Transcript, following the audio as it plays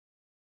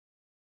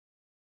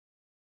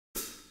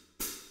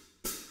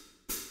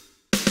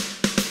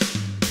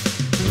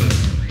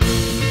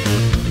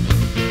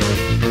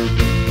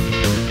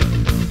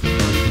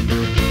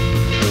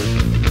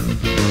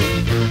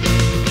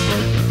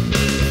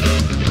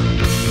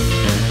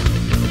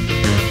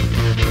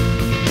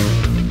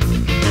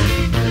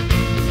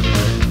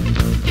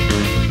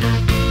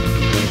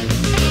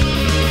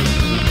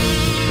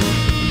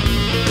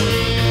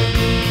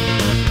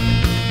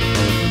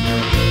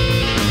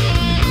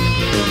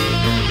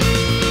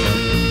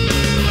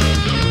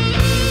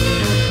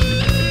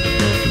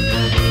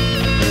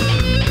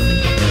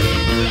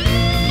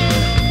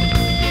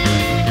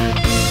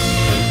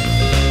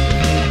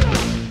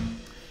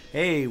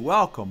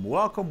welcome,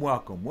 welcome,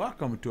 welcome,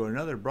 welcome to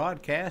another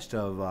broadcast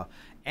of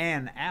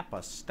An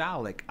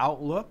Apostolic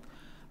Outlook.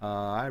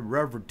 I'm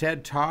Reverend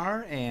Ted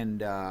Tarr, and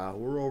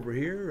we're over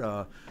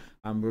here.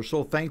 We're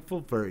so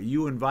thankful for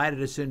you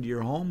invited us into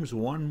your homes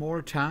one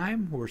more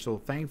time. We're so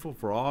thankful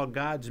for all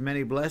God's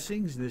many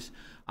blessings, this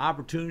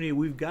opportunity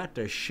we've got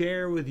to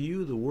share with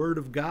you the Word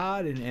of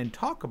God and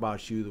talk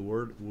about you the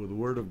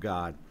Word of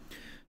God.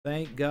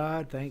 Thank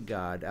God, thank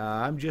God.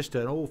 I'm just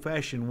an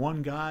old-fashioned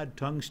one God,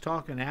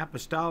 tongues-talking,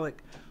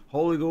 apostolic,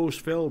 Holy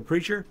Ghost-filled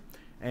preacher,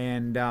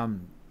 and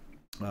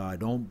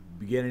don't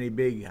get any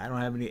big. I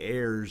don't have any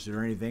airs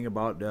or anything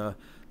about the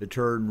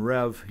Tarr and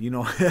Rev. You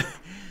know,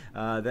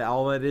 that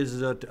all that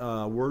is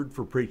a word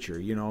for preacher.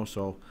 You know,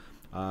 so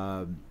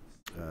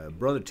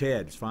Brother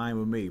Ted is fine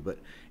with me. But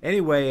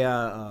anyway,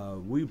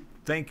 we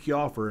thank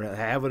y'all for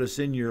having us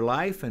in your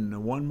life,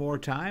 and one more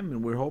time,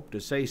 and we hope to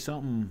say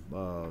something.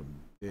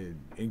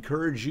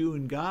 Encourage you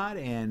in God,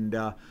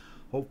 and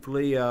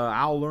hopefully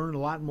I'll learn a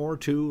lot more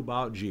too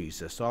about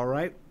Jesus. All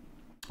right,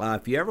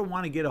 if you ever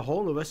want to get a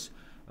hold of us,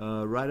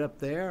 right up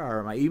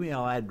there, my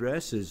email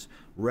address is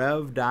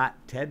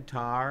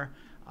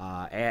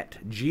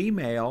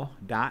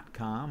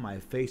rev.tedtar@gmail.com. My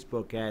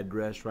Facebook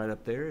address right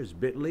up there is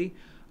bit.ly/Rev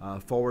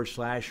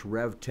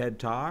Ted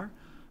Tarr.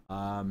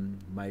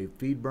 My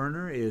feed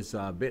burner is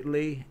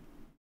bit.ly/An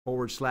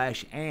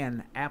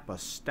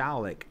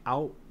Apostolic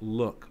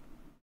Outlook.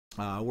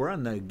 We're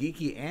on the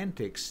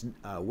Geekyantics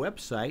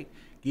website,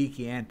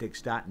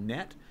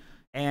 geekyantics.net.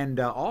 And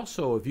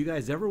also, if you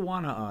guys ever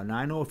want to, and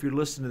I know if you're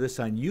listening to this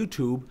on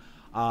YouTube,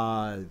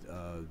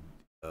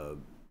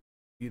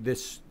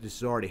 this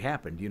has already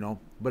happened, you know.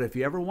 But if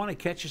you ever want to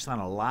catch us on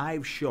a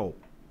live show,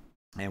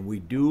 and we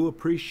do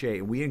appreciate,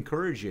 and we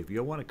encourage you, if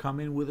you want to come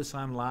in with us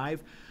on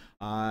live,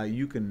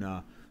 you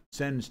can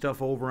send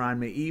stuff over on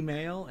my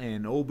email,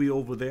 and Obi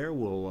over there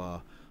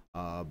will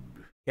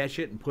catch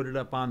it and put it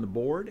up on the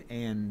board,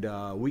 and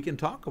we can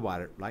talk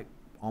about it like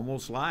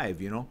almost live,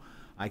 you know.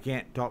 I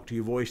can't talk to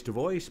you voice to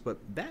voice, but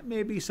that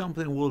may be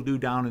something we'll do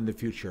down in the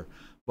future.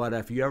 But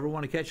if you ever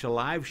want to catch a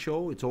live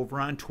show, it's over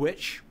on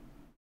Twitch,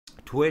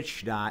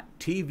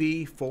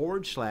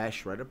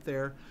 twitch.tv/ right up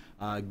there,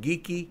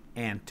 Geeky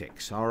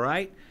Antics, all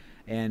right?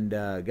 And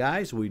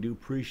guys, we do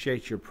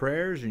appreciate your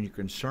prayers and your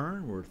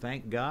concern. We're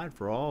thank God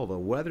for all the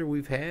weather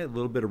we've had, a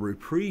little bit of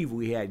reprieve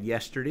we had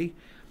yesterday.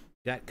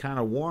 Got kind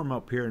of warm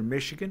up here in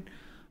Michigan,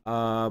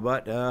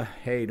 but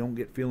hey, don't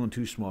get feeling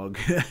too smug.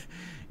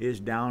 It's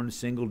down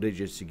single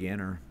digits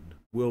again, or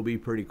will be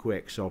pretty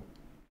quick. So,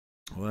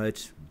 well,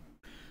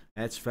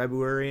 that's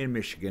February in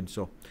Michigan.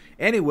 So,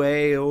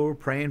 anyway, we're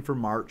praying for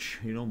March.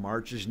 You know,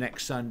 March is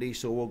next Sunday,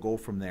 so we'll go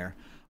from there.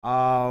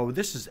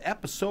 This is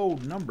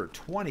episode number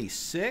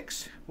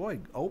 26.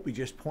 Boy, Opie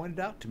just pointed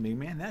out to me,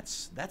 man,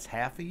 that's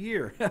half a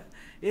year.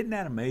 Isn't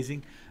that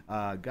amazing?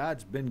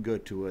 God's been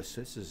good to us.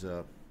 This is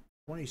a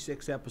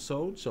 26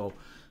 episodes, so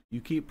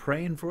you keep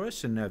praying for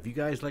us, and if you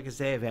guys, like I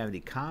say, have any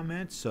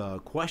comments,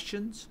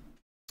 questions,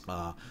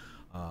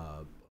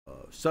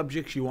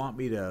 subjects you want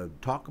me to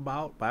talk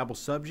about, Bible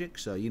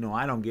subjects, you know,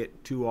 I don't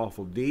get too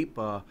awful deep.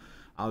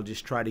 I'll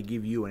just try to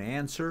give you an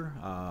answer.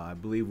 I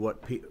believe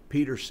what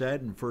Peter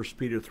said in 1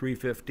 Peter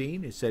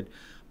 3:15. It said,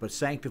 "But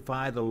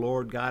sanctify the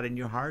Lord God in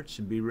your hearts,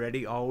 and be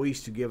ready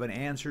always to give an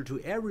answer to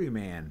every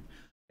man,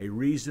 a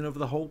reason of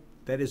the hope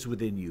that is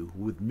within you,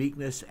 with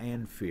meekness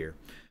and fear."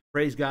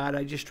 Praise God.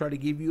 I just try to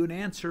give you an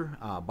answer,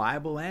 a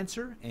Bible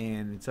answer,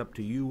 and it's up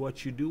to you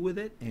what you do with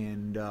it.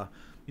 And,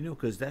 you know,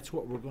 because that's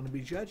what we're going to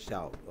be judged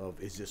out of,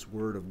 is this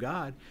Word of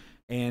God.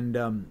 And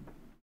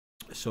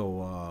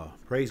so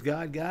praise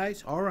God,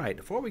 guys. All right,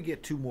 before we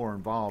get too more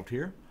involved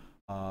here,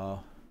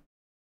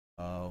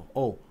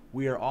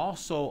 we are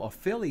also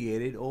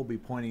affiliated, I'll be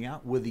pointing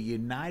out, with the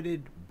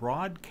United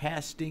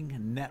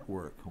Broadcasting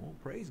Network. Oh,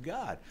 praise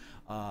God.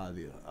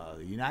 The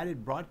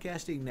United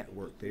Broadcasting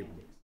Network. They're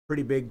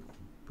pretty big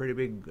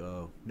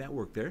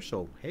network there.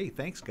 So, hey,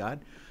 thanks,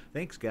 God.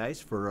 Thanks, guys,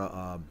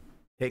 for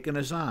taking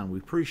us on. We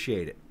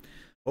appreciate it.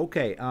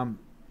 Okay,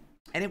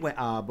 anyway,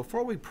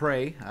 before we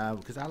pray,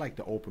 because I like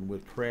to open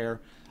with prayer,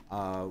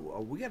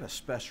 we got a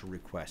special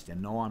request.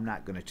 And no, I'm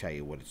not going to tell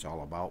you what it's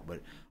all about,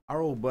 but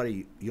our old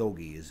buddy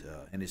Yogi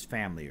and his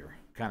family are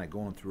kind of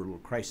going through a little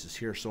crisis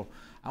here. So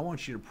I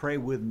want you to pray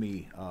with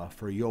me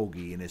for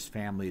Yogi and his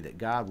family, that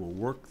God will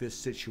work this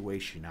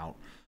situation out.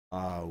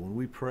 When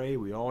we pray,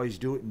 we always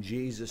do it in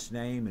Jesus'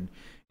 name,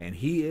 and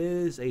He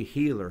is a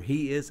healer.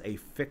 He is a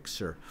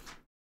fixer.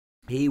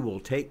 He will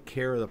take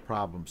care of the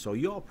problem. So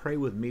you all pray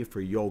with me for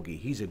Yogi.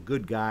 He's a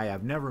good guy.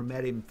 I've never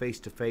met him face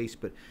to face,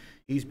 but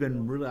he's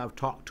been really, I've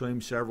talked to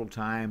him several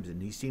times,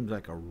 and he seems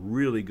like a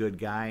really good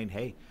guy. And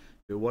hey,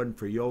 if it wasn't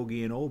for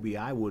Yogi and Obi,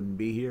 I wouldn't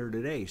be here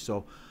today.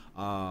 So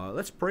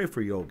let's pray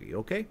for Yogi,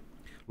 okay?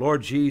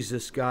 Lord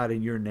Jesus, God,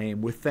 in your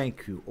name, we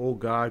thank you, oh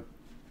God,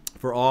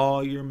 for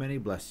all your many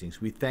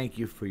blessings. We thank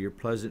you for your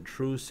pleasant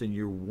truths and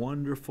your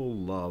wonderful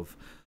love.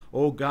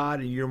 Oh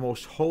God, in your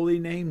most holy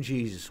name,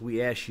 Jesus,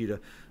 we ask you to,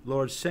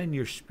 Lord, send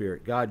your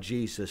Spirit. God,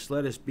 Jesus,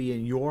 let us be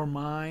in your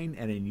mind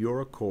and in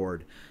your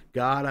accord.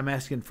 God, I'm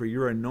asking for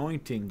your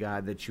anointing,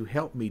 God, that you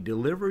help me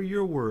deliver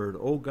your word.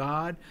 Oh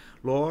God,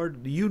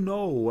 Lord, you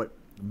know what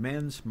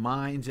men's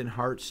minds and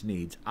hearts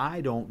needs.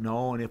 I don't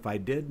know, and if I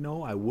did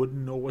know, I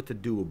wouldn't know what to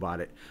do about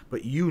it.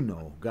 But you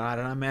know, God,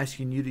 and I'm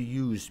asking you to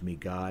use me,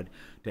 God,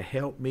 to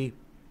help me,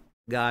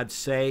 God,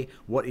 say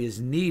what is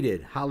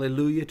needed,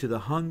 hallelujah, to the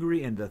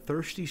hungry and the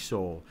thirsty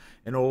soul.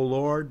 And oh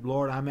Lord,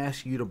 I'm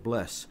asking you to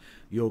bless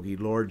Yogi,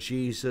 Lord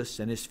Jesus,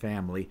 and his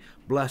family.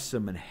 Bless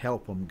them and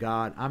help them,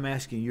 God. I'm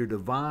asking your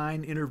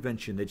divine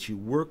intervention that you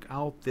work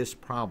out this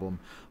problem,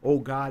 oh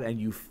God, and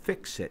you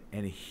fix it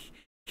and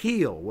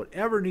heal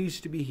whatever needs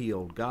to be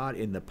healed, God,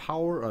 in the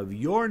power of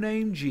your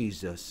name,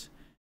 Jesus.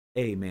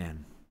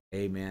 Amen.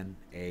 Amen.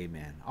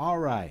 Amen. All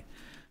right.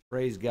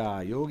 Praise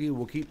God. Yogi,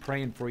 we'll keep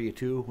praying for you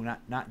too,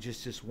 not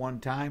just this one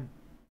time,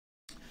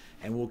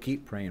 and we'll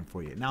keep praying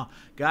for you. Now,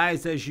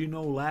 guys, as you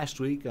know, last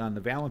week on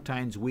the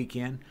Valentine's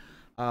weekend,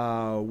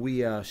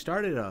 we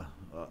started a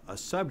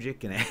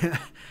subject, and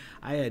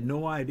I had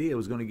no idea it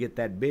was going to get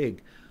that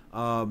big,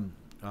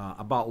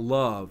 about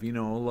love. You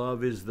know,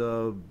 love is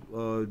that's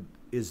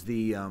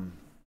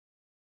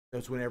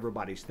when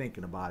everybody's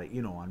thinking about it,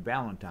 you know, on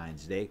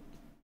Valentine's Day.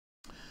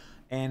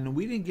 And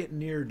we didn't get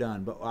near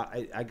done, but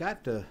I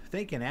got to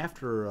thinking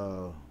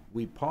after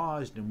we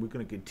paused, and we're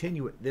going to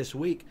continue it this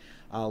week.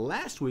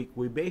 Last week,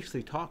 we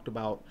basically talked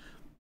about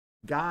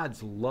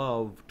God's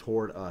love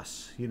toward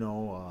us. You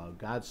know,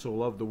 God so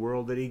loved the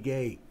world that he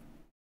gave.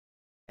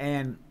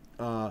 And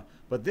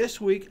but this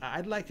week,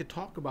 I'd like to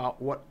talk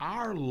about what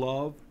our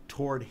love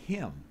toward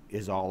him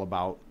is all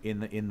about in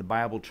the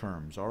Bible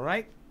terms, all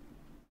right?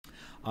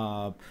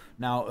 Now,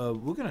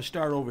 we're going to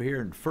start over here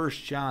in 1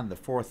 John, the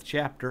 4th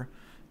chapter.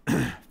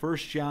 1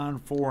 John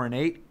 4 and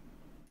 8,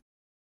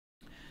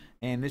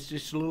 and it's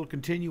just a little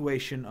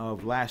continuation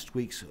of last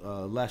week's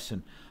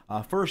lesson.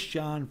 1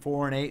 John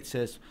 4 and 8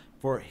 says,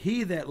 "For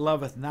he that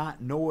loveth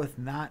not knoweth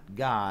not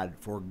God,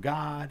 for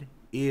God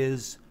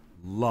is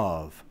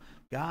love."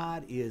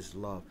 God is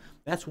love.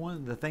 That's one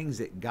of the things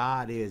that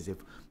God is. If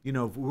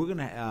we're going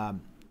to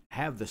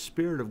have the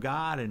Spirit of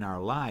God in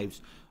our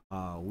lives,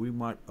 we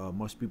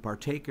must be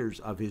partakers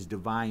of his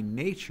divine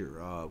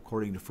nature,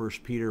 according to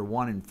 1 Peter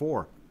 1 and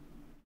 4.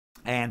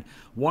 And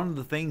one of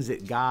the things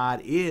that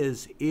God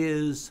is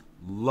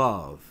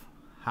love.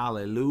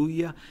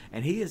 Hallelujah.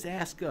 And he has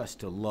asked us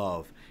to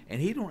love.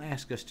 And he don't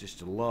ask us just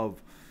to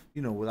love,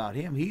 without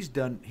him.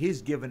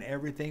 He's given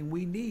everything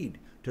we need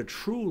to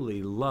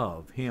truly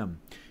love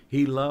him.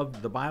 He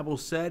loved, the Bible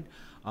said,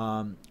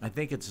 I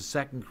think it's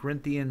 2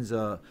 Corinthians,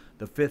 the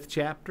 5th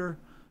chapter.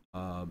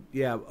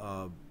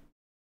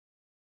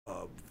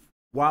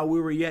 While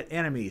we were yet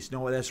enemies.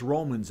 No, that's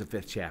Romans, the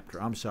 5th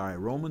chapter. I'm sorry,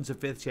 Romans, the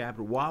 5th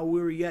chapter. While we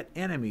were yet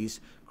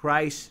enemies,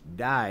 Christ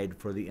died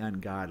for the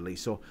ungodly.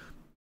 So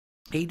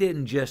he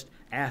didn't just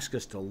ask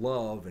us to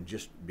love and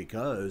just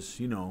because,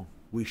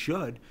 we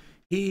should.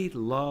 He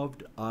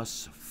loved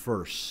us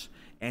first.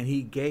 And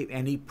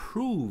he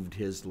proved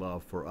his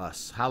love for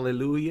us.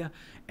 Hallelujah.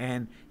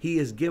 And he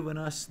has given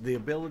us the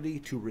ability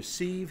to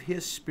receive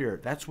his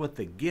Spirit. That's what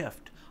the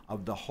gift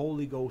of the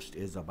Holy Ghost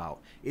is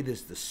about. It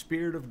is the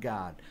Spirit of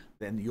God.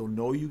 Then you'll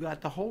know you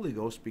got the Holy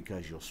Ghost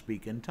because you'll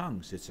speak in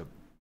tongues.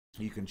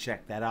 You can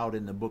check that out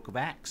in the book of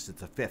Acts.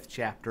 It's the 5th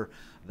chapter,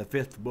 the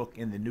 5th book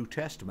in the New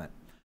Testament.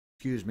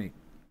 Excuse me.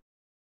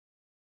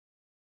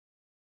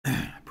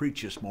 I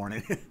preached this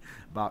morning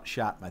about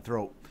shot my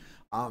throat.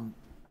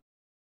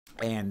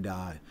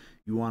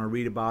 You want to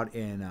read about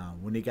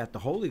when they got the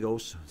Holy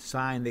Ghost,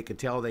 sign they could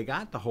tell they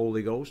got the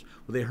Holy Ghost,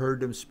 well, they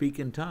heard them speak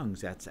in tongues.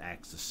 That's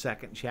Acts the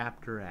 2nd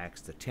chapter, Acts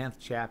the 10th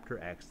chapter,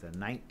 Acts the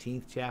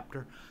 19th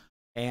chapter.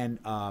 And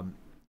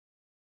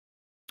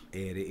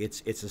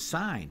it's a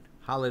sign,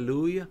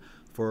 hallelujah,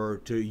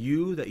 to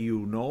you that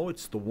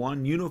it's the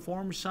one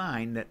uniform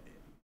sign that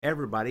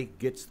everybody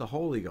gets the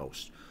Holy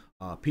Ghost.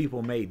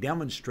 People may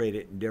demonstrate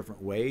it in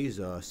different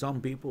ways.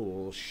 Some people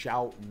will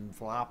shout and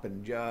flop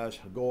and just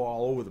go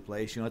all over the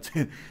place.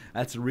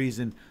 That's the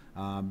reason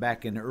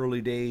back in the early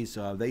days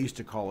they used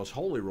to call us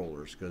holy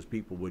rollers, because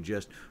people would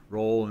just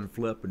roll and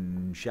flip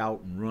and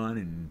shout and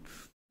run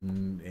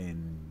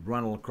and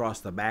run across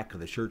the back of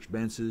the church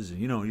benches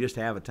and just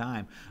have a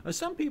time.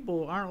 Some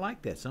people aren't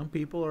like that. Some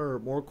people are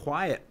more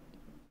quiet,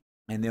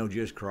 and they'll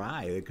just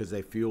cry because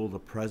they feel the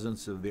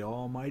presence of the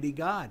Almighty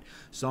God.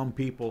 Some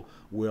people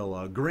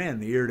will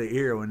grin ear to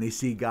ear when they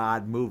see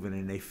God moving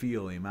and they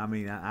feel him. I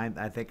mean,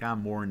 I think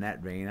I'm more in that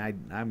vein.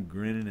 I'm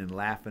grinning and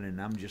laughing,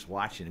 and I'm just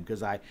watching him,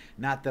 because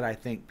not that I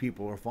think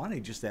people are funny,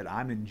 just that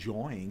I'm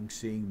enjoying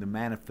seeing the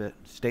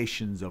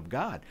manifestations of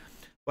God.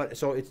 But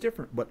so it's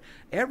different. But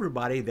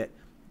everybody that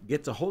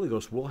gets the Holy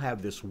Ghost will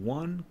have this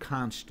one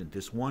constant,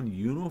 this one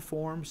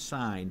uniform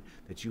sign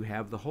that you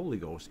have the Holy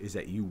Ghost, is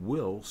that you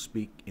will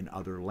speak in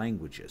other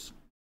languages.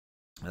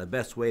 The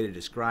best way to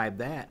describe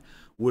that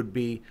would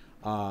be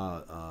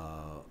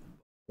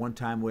One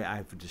time I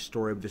have the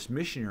story of this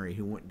missionary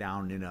who went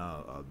down in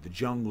the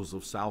jungles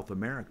of South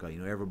America.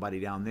 Everybody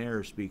down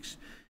there speaks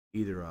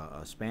either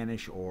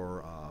Spanish or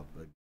a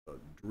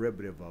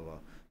derivative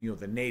of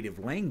the native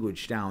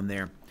language down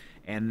there.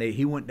 And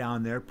he went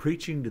down there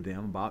preaching to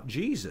them about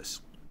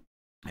Jesus.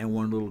 And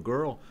one little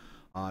girl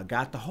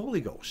got the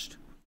Holy Ghost.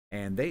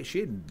 And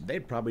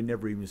they'd probably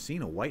never even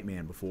seen a white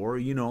man before,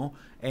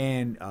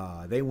 and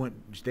they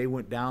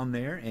went down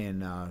there,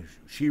 and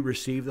she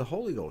received the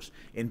Holy Ghost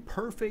in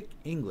perfect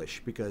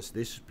English, because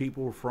these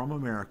people were from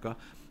America,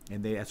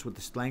 and that's what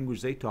this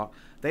language they talk.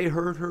 They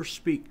heard her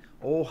speak,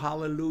 "Oh,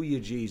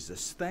 hallelujah,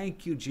 Jesus!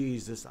 Thank you,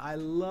 Jesus! I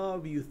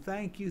love you!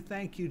 Thank you,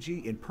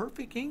 Jesus!" in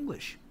perfect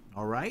English.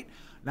 All right.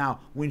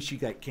 Now, when she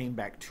came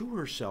back to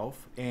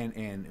herself and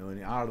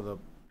out of the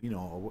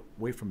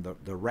away from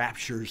the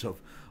raptures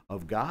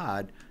of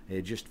God,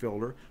 it just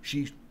filled her.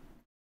 She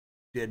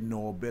didn't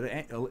know a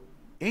bit of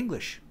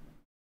English.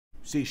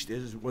 See,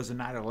 it was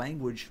not a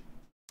language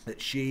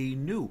that she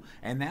knew.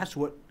 And that's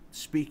what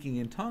speaking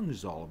in tongues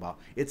is all about.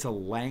 It's a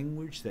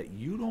language that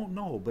you don't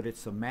know, but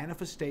it's a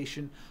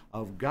manifestation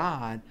of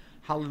God,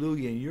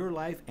 hallelujah, in your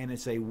life, and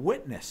it's a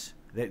witness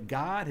that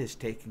God has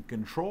taken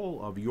control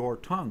of your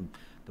tongue.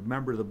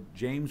 Remember the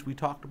James we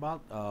talked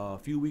about a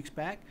few weeks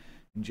back?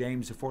 In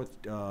James,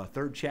 the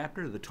third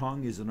chapter, the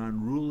tongue is an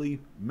unruly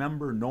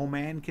member no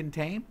man can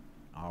tame.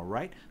 All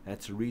right,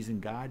 that's the reason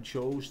God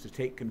chose to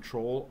take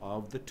control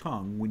of the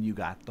tongue when you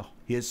got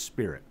His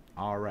Spirit.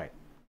 All right.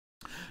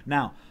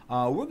 Now,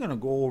 we're going to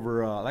go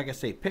over, like I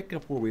say, pick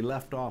up where we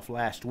left off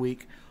last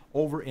week,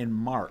 over in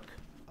Mark,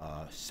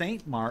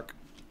 St. Mark,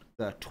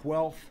 the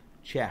 12th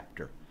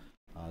chapter.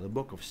 The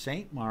book of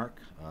St.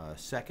 Mark,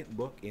 second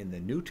book in the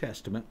New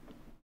Testament,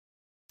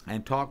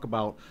 and talk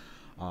about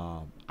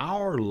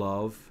our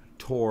love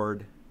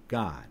toward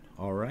God.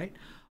 All right.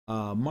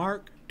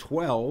 Mark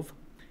 12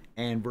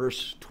 and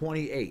verse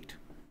 28.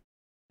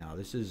 Now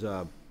this is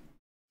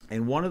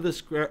and one of the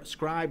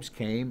scribes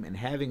came, and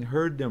having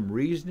heard them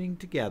reasoning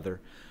together,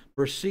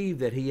 perceived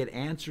that he had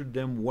answered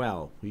them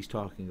well. He's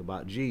talking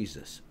about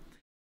Jesus.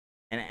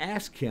 And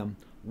asked him,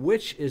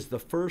 which is the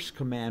first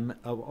commandment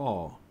of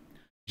all?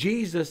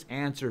 Jesus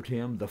answered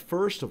him, the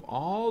first of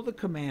all the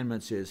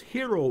commandments is,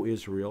 Hear, O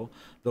Israel,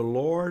 the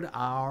Lord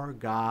our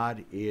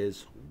God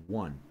is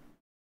one.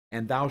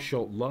 And thou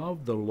shalt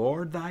love the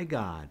Lord thy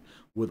God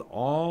with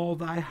all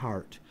thy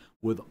heart,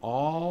 with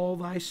all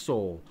thy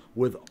soul,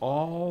 with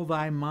all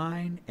thy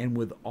mind, and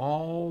with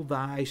all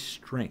thy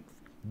strength.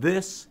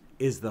 This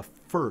is the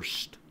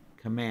first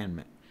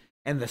commandment.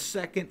 And the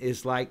second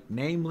is like,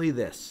 namely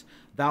this,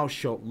 thou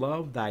shalt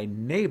love thy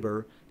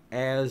neighbor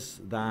as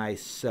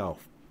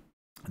thyself.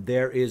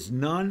 There is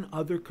none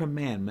other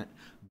commandment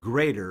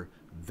greater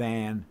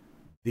than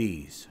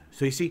these.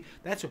 So you see,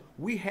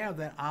 we have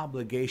that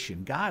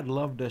obligation. God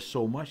loved us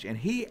so much, and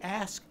He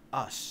asked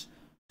us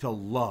to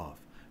love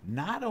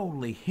not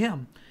only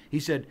Him. He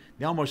said,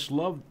 thou must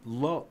love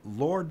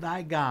Lord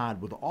thy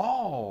God with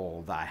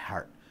all thy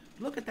heart.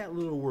 Look at that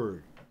little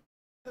word.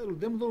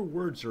 Them little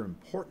words are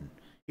important.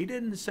 He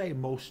didn't say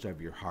most of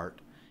your heart.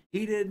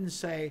 He didn't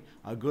say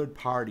a good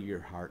part of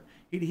your heart.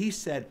 He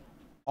said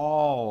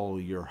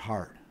all your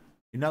heart.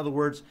 In other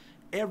words,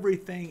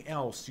 everything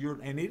else.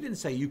 And he didn't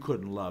say you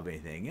couldn't love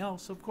anything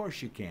else. Of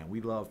course you can. We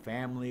love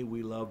family.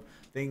 We love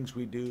things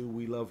we do.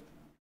 We love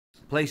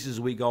places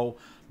we go.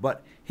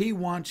 But He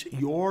wants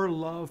your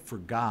love for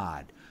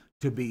God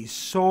to be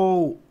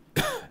so,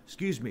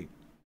 excuse me,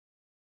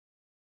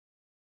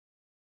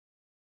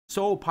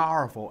 so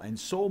powerful and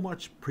so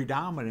much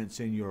predominance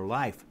in your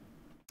life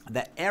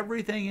that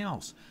everything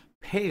else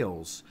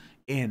pales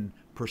in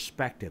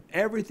perspective.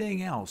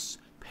 Everything else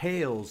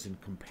pales in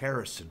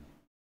comparison.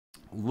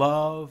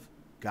 Love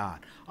God.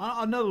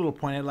 Another little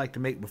point I'd like to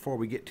make before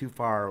we get too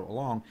far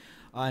along.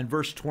 In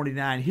verse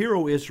 29, Hear,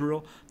 O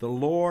Israel, the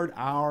Lord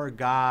our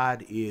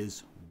God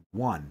is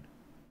one.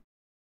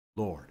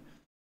 Lord.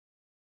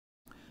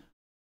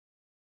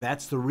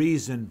 That's the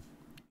reason,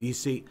 you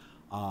see,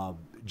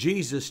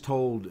 Jesus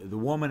told the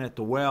woman at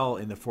the well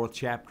in the 4th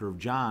chapter of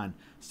John,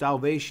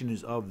 salvation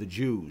is of the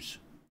Jews.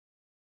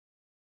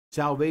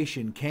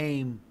 Salvation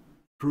came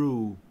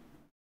through,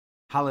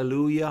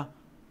 hallelujah,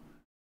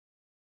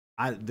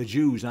 the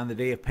Jews on the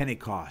day of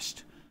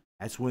Pentecost.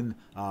 That's when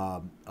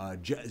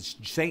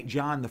St.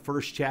 John, the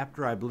 1st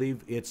chapter, I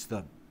believe it's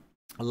the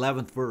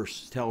 11th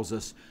verse, tells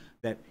us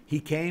that He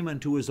came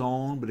unto His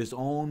own, but His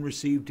own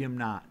received Him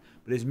not.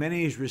 But as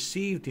many as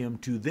received Him,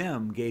 to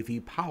them gave He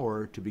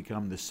power to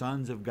become the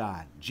sons of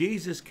God.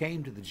 Jesus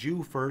came to the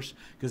Jew first,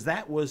 because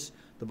that was,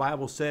 the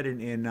Bible said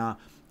in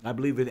I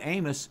believe in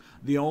Amos,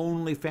 the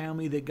only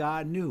family that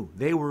God knew.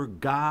 They were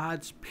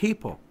God's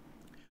people.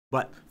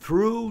 But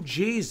through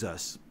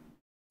Jesus,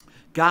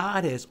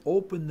 God has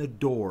opened the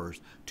doors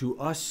to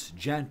us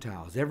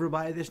Gentiles.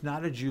 Everybody that's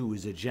not a Jew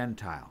is a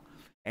Gentile.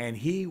 And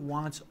He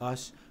wants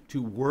us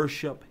to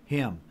worship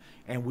Him.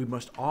 And we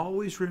must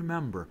always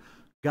remember,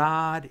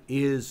 God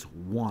is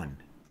one.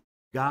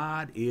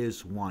 God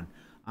is one.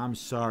 I'm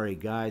sorry,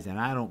 guys, and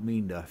I don't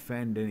mean to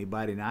offend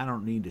anybody, and I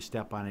don't need to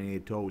step on any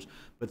toes,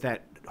 but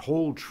that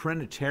whole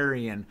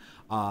Trinitarian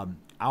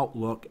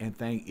outlook and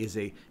thing is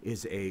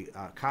a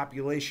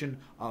copulation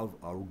of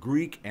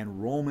Greek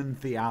and Roman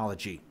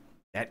theology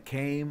that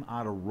came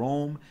out of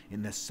Rome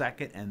in the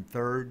 2nd and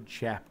 3rd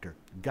chapter.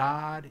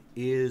 God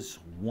is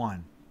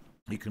one.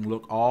 You can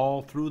look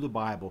all through the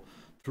Bible,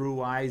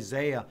 through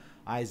Isaiah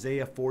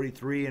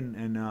 43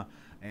 and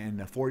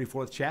the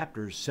 44th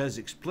chapter says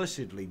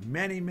explicitly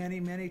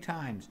many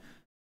times,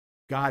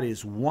 God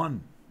is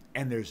one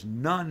and there's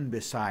none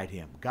beside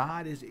him.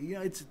 God is,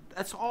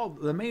 that's all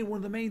one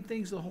of the main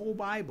things of the whole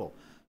Bible.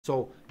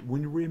 So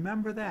when you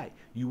remember that,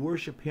 you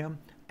worship him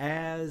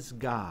as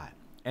God.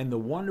 And the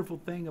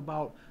wonderful thing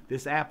about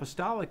this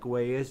apostolic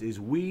way is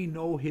we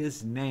know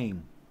his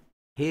name.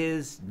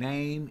 His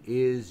name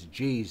is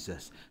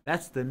Jesus.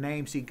 That's the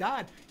name. See,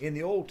 God in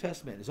the Old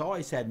Testament has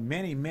always had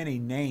many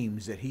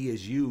names that he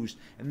has used,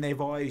 and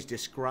they've always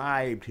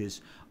described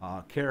his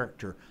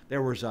character.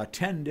 There was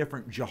 10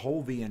 different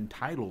Jehovian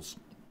titles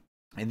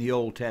in the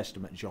Old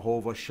Testament.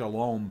 Jehovah,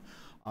 Shalom.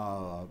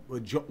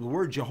 The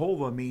word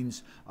Jehovah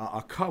means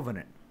a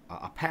covenant,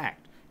 a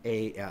pact,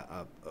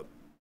 a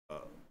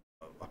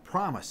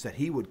promise that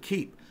he would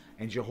keep.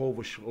 And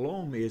Jehovah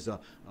Shalom is a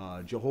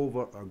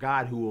Jehovah, or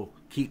God who will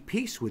keep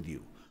peace with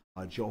you.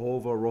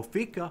 Jehovah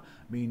Rophika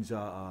means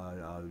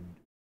God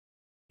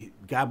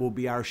will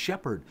be our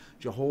shepherd.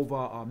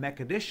 Jehovah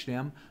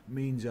Mekadishnem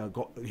means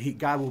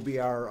God will be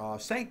our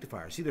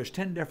sanctifier. See, there's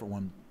 10 different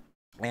ones.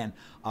 And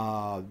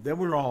they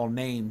were all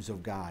names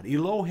of God.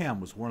 Elohim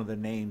was one of the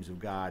names of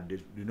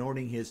God,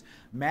 denoting his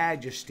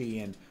majesty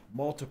and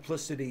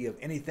multiplicity of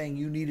anything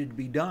you needed to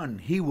be done.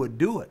 He would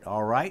do it,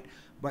 all right?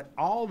 But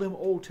all them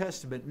Old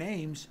Testament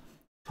names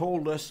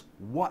told us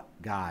what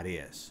God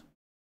is.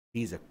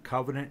 He's a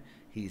covenant.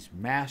 He's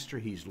master.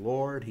 He's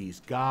Lord.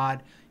 He's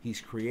God. He's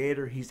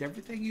creator. He's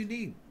everything you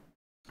need.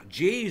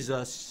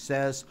 Jesus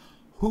says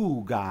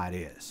who God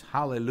is.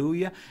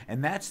 Hallelujah.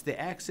 And that's the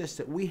access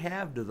that we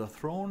have to the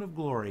throne of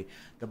glory.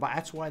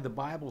 That's why the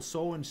Bible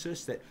so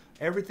insists that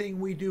everything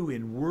we do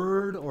in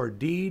word or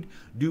deed,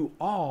 do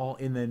all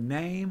in the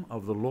name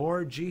of the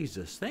Lord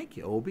Jesus. Thank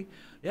you, Obi.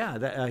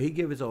 Yeah, he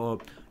gives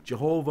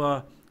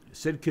Jehovah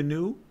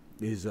Sidkenu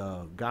is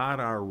God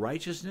our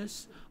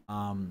righteousness.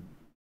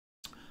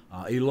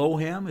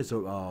 Elohim is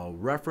a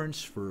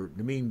reference to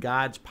mean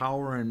God's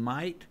power and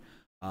might.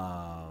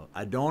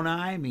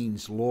 Adonai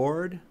means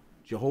Lord.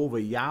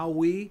 Jehovah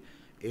Yahweh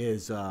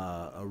is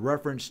a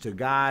reference to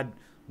God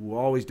who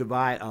always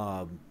divide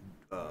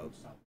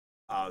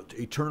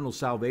eternal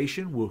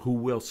salvation, who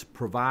will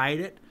provide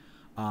it.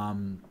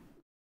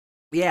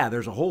 Yeah,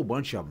 there's a whole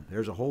bunch of them.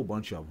 There's a whole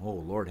bunch of them. Oh,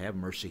 Lord, have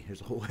mercy.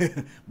 There's a whole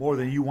more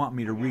than you want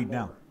me to read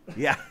now.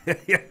 Yeah.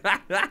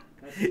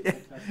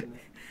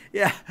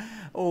 Yeah.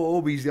 Oh,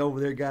 Obi's over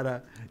there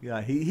got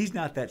he's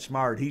not that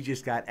smart. He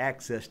just got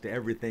access to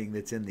everything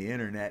that's in the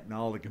internet and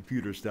all the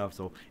computer stuff.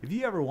 So if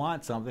you ever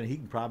want something, he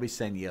can probably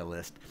send you a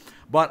list.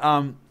 But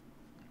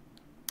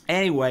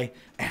anyway,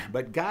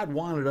 but God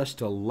wanted us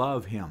to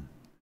love him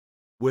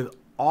with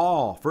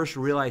all. First,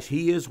 realize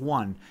he is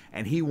one,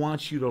 and he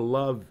wants you to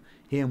love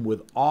him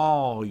with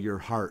all your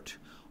heart,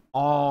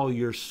 all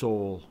your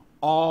soul,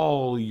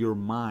 all your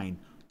mind,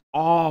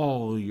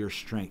 all your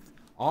strength.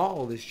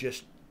 All is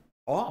just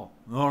all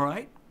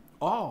right?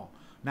 All.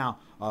 Now,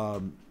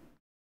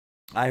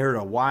 I heard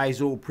a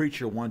wise old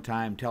preacher one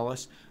time tell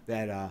us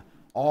that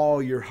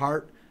all your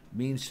heart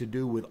means to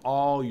do with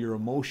all your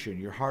emotion.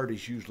 Your heart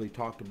is usually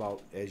talked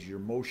about as your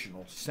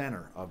emotional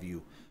center of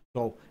you.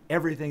 So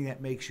everything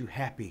that makes you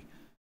happy,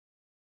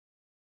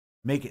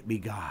 make it be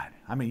God.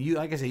 I mean,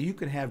 like I say, you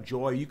can have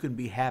joy, you can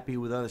be happy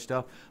with other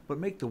stuff, but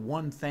make the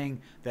one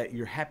thing that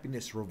your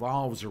happiness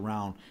revolves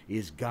around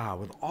is God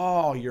with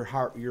all your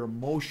heart, your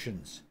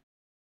emotions.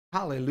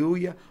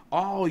 Hallelujah.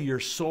 All your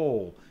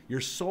soul. Your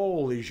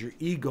soul is your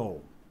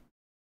ego.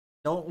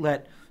 Don't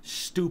let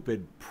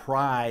stupid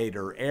pride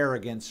or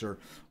arrogance or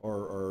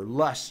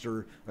lust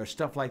or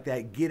stuff like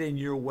that get in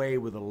your way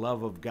with the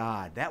love of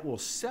God. That will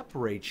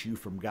separate you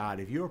from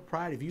God. If you're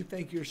pride, if you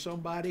think you're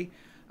somebody,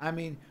 I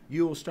mean,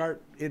 you will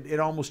start, it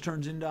almost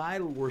turns into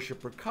idol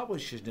worship or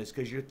covetousness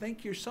because you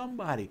think you're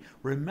somebody.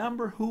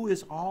 Remember who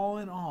is all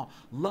in all.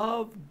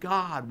 Love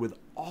God with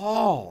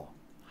all.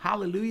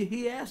 Hallelujah.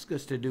 He asked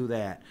us to do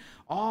that.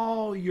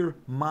 All your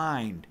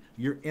mind,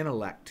 your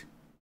intellect.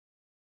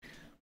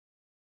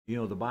 You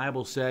know, the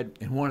Bible said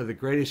in one of the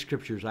greatest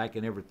scriptures I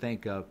can ever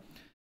think of,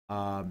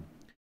 I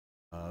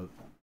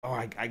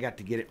got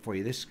to get it for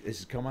you. This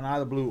is coming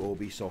out of the blue,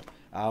 Obi. So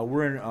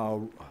we're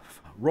in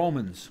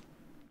Romans,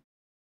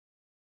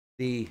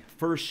 the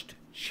 1st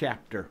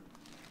chapter.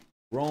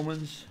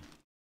 Romans,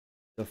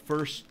 the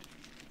 1st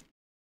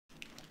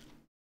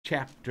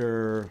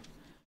chapter,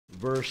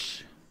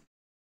 verse...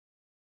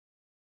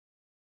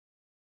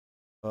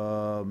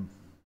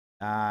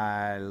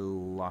 I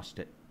lost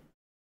it.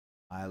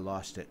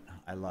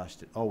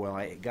 Oh,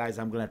 well, guys,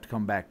 I'm going to have to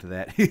come back to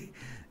that.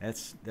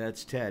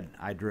 That's Ted.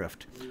 I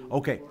drift.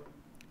 Okay.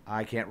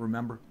 I can't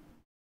remember.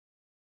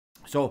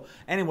 So,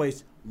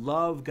 anyways,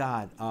 love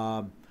God,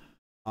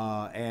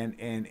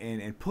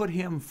 and put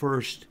Him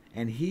first,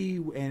 and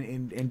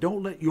and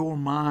don't let your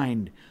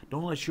mind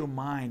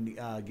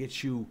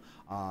get you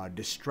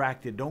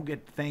distracted. Don't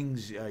get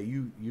things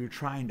you're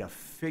trying to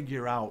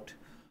figure out.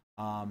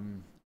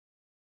 Um,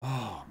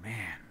 oh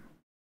man,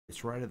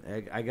 it's right.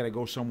 I got to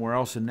go somewhere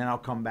else, and then I'll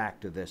come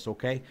back to this.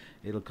 Okay,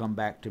 it'll come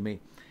back to me.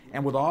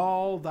 And with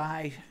all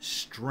thy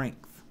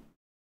strength,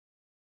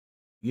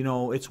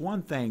 it's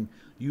one thing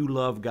you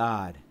love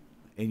God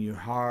in your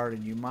heart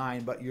and your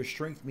mind, but your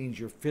strength means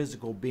your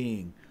physical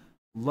being.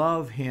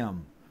 Love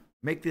Him.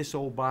 Make this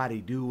old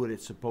body do what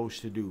it's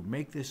supposed to do.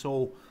 Make this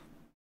old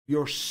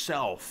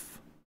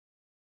yourself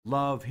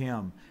love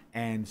Him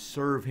and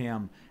serve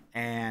Him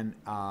and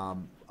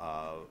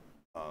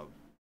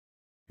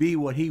be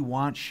what He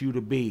wants you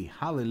to be.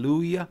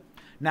 Hallelujah.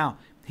 Now,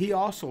 He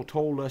also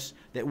told us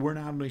that we're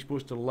not only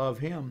supposed to love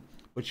Him,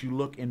 but you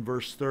look in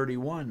verse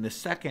 31, the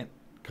second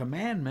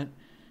commandment,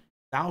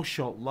 thou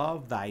shalt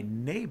love thy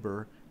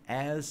neighbor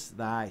as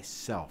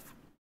thyself.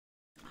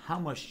 How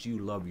much do you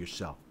love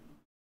yourself?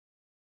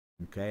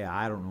 Okay,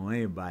 I don't know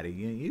anybody.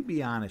 You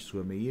be honest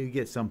with me. You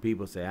get some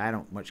people say, I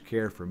don't much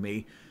care for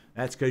me.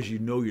 That's because you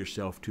know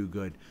yourself too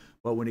good.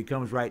 But when it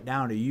comes right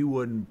down to you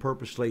wouldn't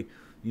purposely,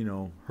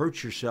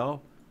 hurt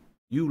yourself.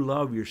 You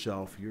love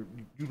yourself. You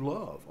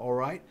love, all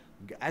right?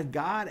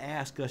 God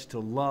asks us to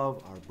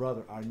love our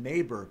brother, our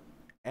neighbor,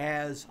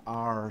 as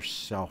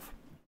ourself.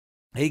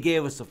 He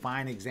gave us a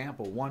fine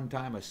example. One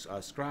time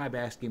a scribe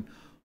asked him,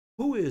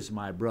 who is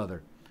my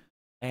brother?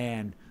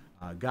 And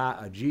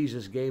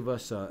Jesus gave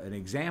us an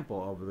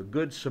example of the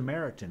Good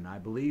Samaritan. I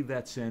believe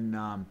that's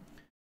in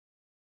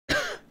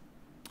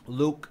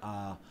Luke,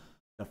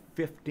 the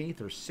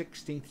 15th or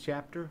 16th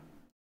chapter,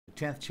 the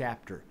 10th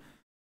chapter.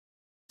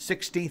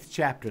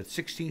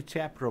 16th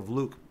chapter of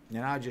Luke.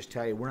 And I'll just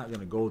tell you, we're not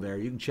going to go there.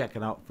 You can check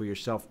it out for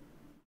yourself.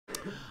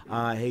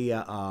 He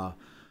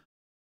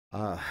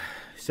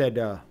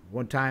said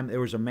one time there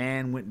was a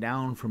man went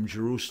down from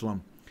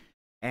Jerusalem,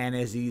 and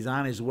as he's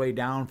on his way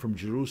down from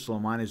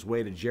Jerusalem, on his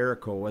way to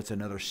Jericho, that's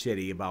another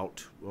city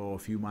about a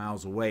few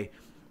miles away,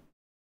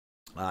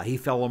 he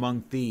fell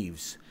among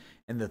thieves,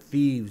 and the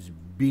thieves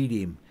beat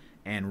him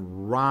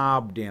and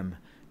robbed him,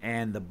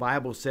 and the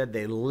Bible said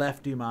they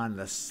left him on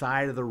the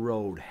side of the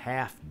road,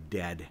 half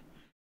dead.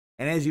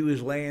 And as he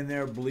was laying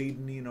there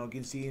bleeding, you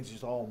can see he's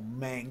just all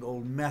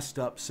mangled, messed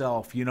up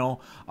self,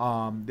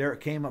 there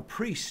came a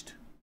priest.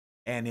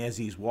 And as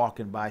he's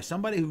walking by,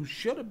 somebody who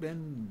should have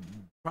been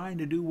trying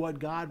to do what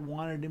God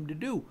wanted him to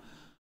do.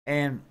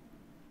 And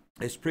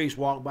this priest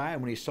walked by,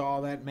 and when he saw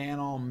that man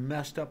all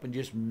messed up and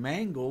just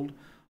mangled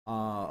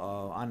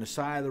on the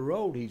side of the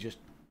road,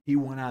 he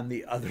went on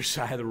the other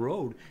side of the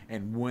road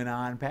and went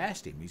on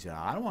past him. He said,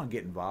 I don't want to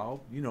get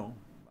involved,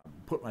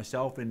 put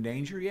myself in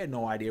danger. He had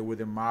no idea where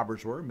the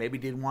mobbers were. Maybe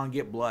didn't want to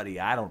get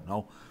bloody. I don't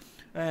know.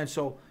 And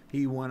so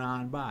he went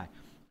on by.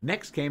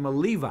 Next came a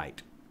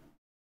Levite.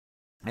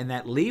 And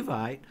that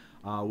Levite,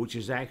 which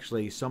is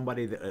actually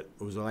somebody that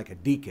was like a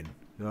deacon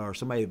or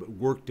somebody that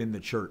worked in the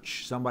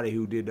church, somebody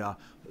who did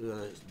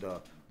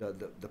the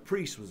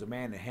priest was a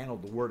man that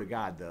handled the Word of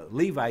God. The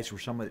Levites were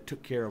somebody that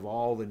took care of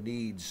all the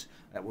needs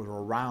that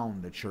were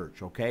around the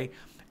church, okay?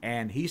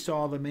 And he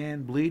saw the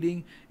man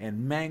bleeding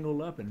and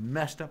mangled up and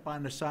messed up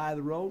on the side of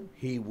the road.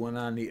 He went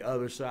on the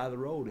other side of the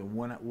road and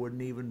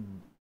wouldn't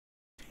even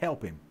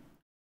help him.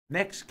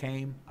 Next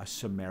came a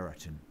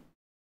Samaritan.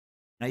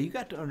 Now, you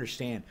got to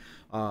understand,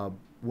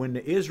 when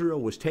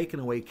Israel was taken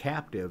away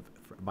captive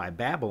by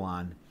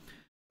Babylon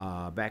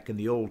back in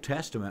the Old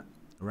Testament,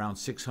 around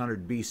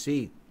 600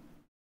 BC,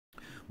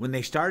 when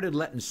they started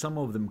letting some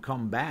of them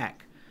come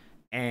back,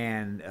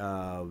 and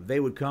they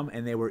would come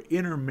and they were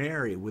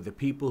intermarry with the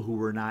people who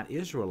were not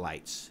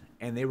Israelites.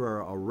 And they were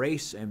a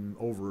race, and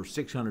over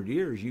 600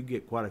 years, you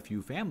get quite a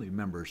few family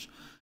members.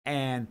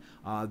 And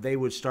they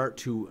would start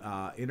to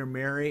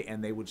intermarry,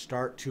 and they would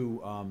start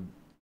to...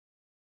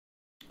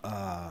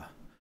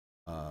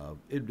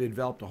 it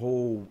developed a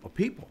whole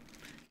people,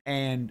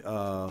 and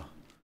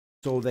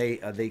so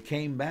they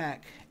came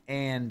back,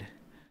 and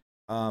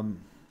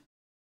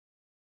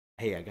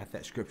hey, I got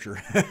that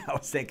scripture I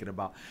was thinking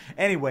about.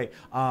 Anyway,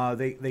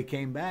 they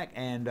came back,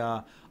 and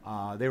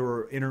they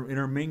were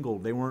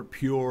intermingled. They weren't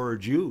pure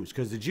Jews,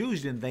 because the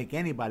Jews didn't think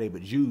anybody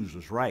but Jews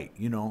was right,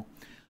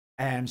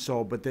 and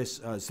so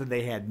so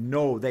they had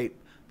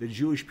the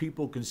Jewish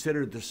people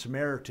considered the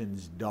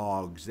Samaritans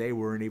dogs. They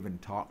weren't even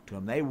talked to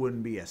them. They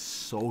wouldn't be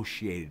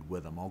associated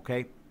with them,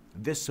 okay?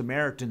 This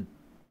Samaritan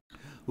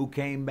who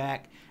came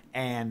back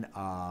and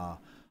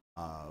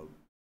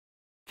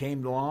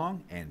came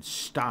along and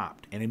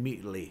stopped, and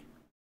immediately,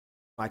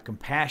 by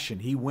compassion,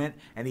 he went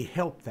and he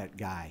helped that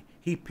guy.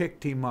 He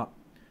picked him up.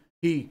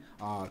 He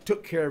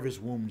took care of his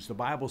wounds. The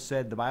Bible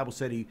said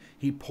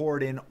he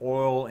poured in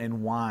oil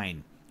and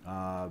wine.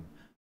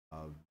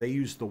 They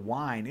used the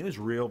wine. It was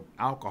real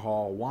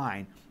alcohol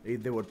wine.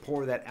 They would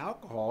pour that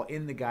alcohol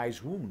in the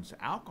guy's wounds.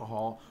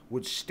 Alcohol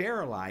would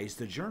sterilize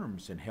the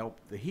germs and help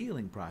the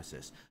healing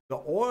process. The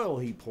oil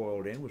he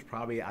poured in was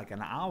probably like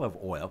an olive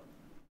oil.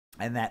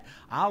 And that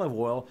olive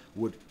oil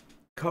would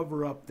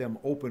cover up them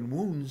open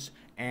wounds,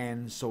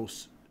 and so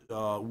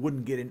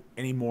wouldn't get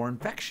any more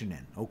infection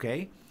in.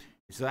 Okay,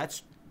 so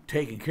that's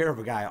taking care of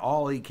a guy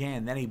all he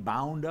can. Then he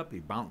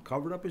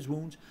covered up his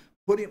wounds,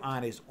 put him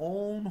on his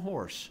own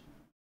horse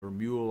or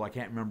mule, I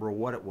can't remember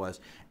what it was,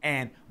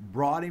 and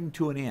brought him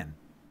to an inn,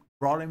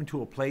 brought him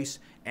to a place,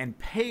 and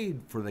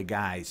paid for the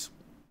guy's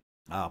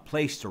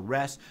place to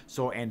rest.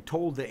 So, and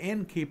told the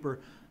innkeeper,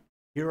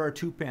 here are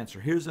 2 pence, or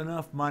here's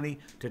enough money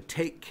to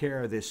take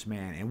care of this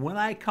man. And when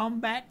I come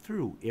back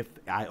through, if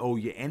I owe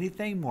you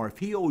anything more, if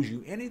he owes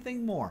you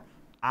anything more,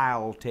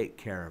 I'll take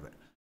care of it.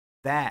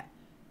 That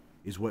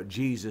is what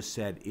Jesus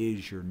said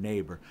is your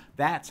neighbor.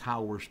 That's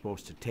how we're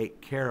supposed to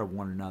take care of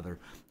one another.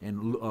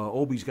 And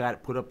Obi's got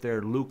it put up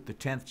there, Luke, the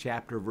 10th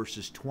chapter,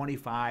 verses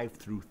 25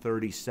 through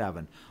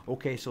 37.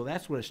 Okay, so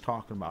that's what it's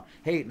talking about.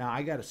 Hey, now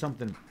I got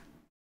something.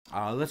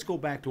 Let's go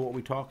back to what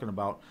we're talking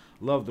about.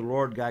 Love the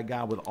Lord thy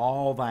God with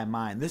all thy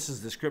mind. This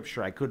is the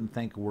scripture. I couldn't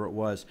think of where it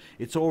was.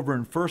 It's over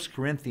in 1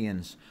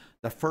 Corinthians,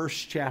 the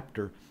 1st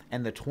chapter,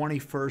 and the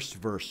 21st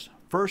verse.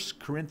 1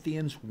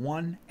 Corinthians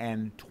 1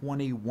 and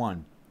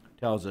 21.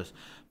 Tells us,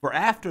 for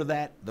after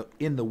that,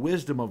 in the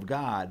wisdom of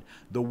God,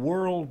 the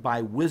world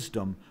by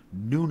wisdom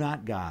knew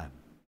not God.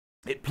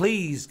 It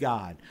pleased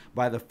God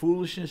by the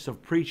foolishness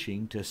of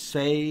preaching to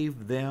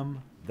save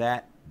them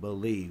that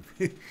believe.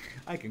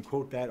 I can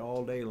quote that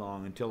all day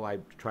long until I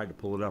tried to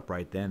pull it up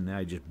right then, and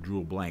I just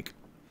drew a blank.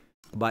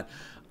 But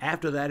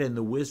after that, in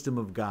the wisdom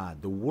of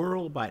God, the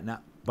world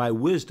by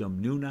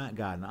wisdom knew not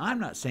God. Now, I'm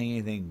not saying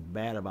anything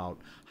bad about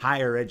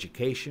higher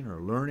education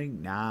or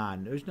learning. Nah,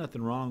 there's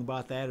nothing wrong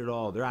about that at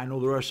all. I know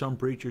there are some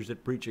preachers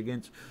that preach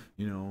against,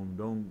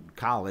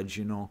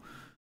 college,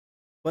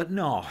 But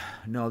no,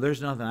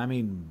 there's nothing. I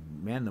mean,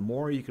 man, the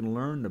more you can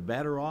learn, the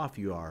better off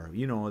you are.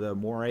 The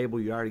more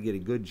able you are to get a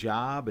good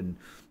job and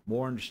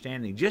more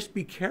understanding. Just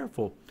be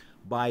careful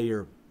by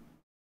your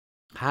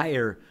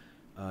higher.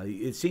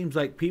 It seems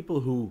like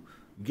people who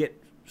get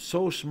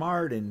so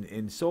smart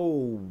and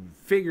so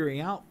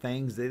figuring out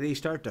things that they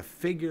start to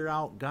figure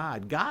out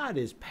God. God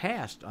is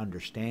past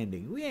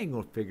understanding. We ain't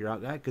going to figure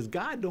out God because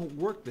God don't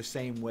work the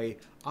same way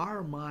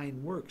our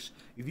mind works.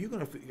 If you're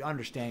going to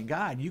understand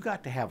God, you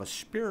got to have a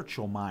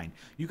spiritual mind.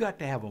 You got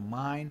to have a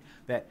mind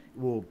that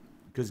will,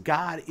 because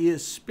God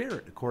is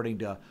spirit, according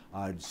to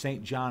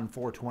St. John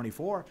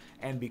 4:24.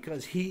 And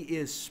because he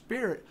is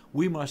spirit,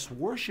 we must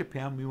worship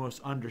him. We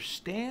must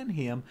understand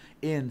him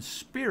in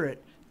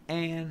spirit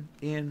and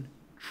in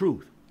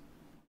truth.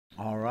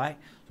 All right?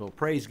 So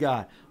praise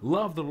God.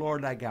 Love the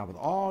Lord thy God with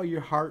all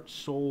your heart,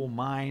 soul,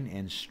 mind,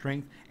 and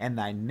strength, and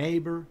thy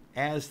neighbor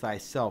as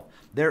thyself.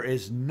 There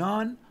is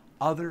none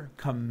other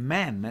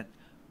commandment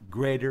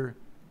greater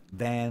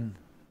than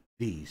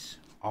these.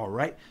 All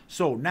right?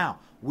 So now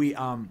we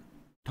talk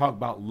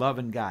about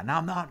loving God. Now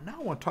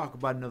I want to talk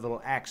about another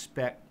little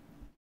aspect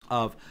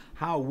of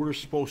how we're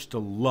supposed to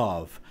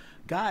love.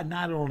 God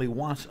not only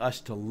wants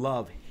us to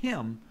love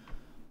him,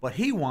 but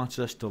he wants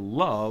us to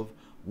love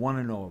one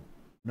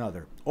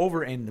another.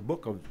 Over in the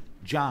book of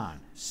John,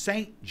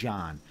 St.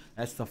 John,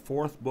 that's the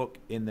 4th book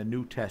in the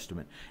New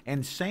Testament.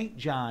 And St.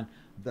 John,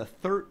 the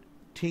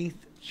 13th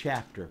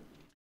chapter.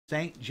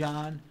 St.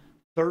 John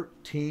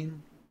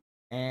 13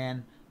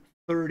 and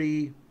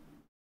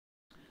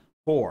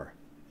 34.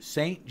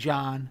 St.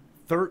 John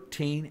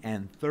 13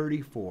 and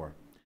 34.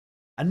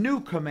 A new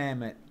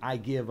commandment I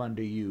give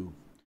unto you,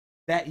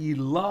 that ye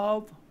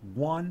love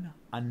one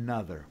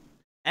another.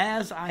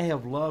 As I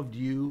have loved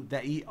you,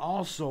 that ye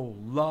also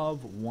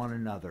love one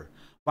another.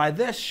 By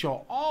this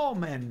shall all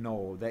men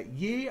know that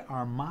ye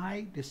are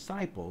my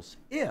disciples,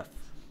 if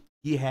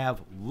ye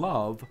have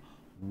love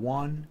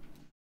one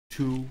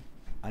to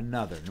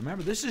another. Now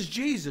remember, this is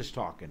Jesus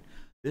talking.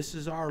 This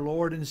is our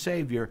Lord and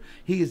Savior.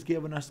 He has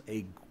given us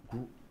a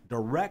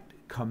direct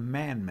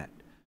commandment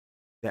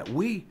that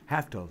we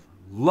have to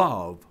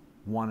love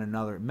one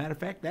another. Matter of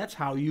fact, that's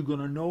how you're going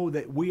to know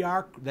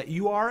that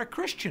you are a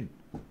Christian.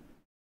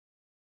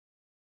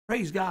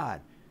 Praise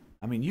God.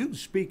 I mean, you can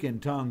speak in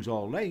tongues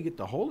all day, you get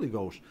the Holy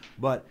Ghost,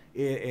 but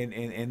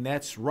and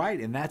that's right,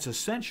 and that's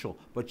essential.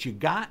 But you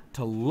got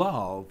to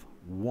love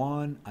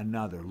one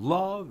another.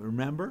 Love,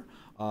 remember,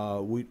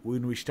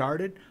 when we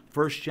started,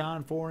 1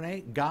 John 4 and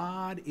 8,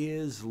 God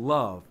is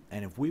love.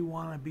 And if we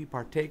want to be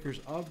partakers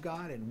of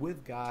God and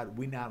with God,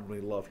 we not only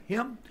love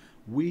him,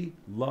 we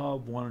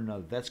love one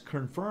another. That's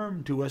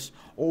confirmed to us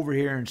over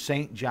here in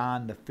St.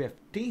 John, the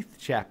 15th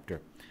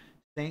chapter.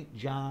 St.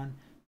 John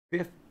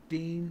 15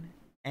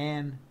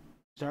 and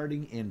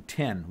starting in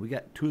 10. We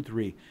got 2,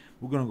 3.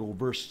 We're going to go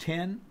verse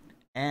 10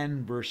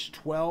 and verse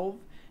 12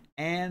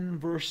 and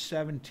verse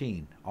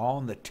 17. All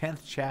in the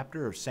 10th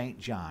chapter of St.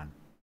 John.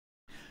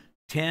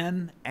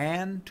 10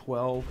 and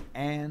 12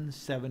 and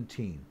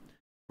 17.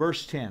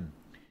 Verse 10.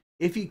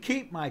 If ye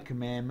keep my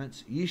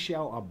commandments, ye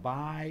shall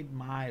abide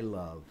my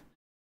love,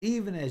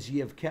 even as ye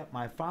have kept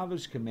my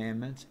Father's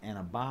commandments and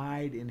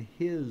abide in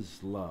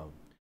his love.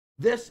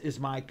 This is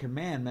my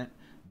commandment,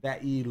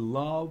 that ye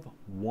love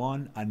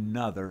one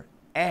another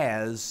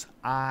as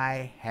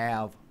I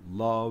have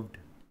loved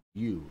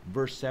you.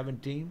 Verse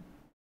 17,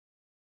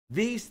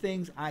 these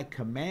things I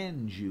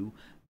command you,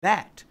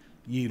 that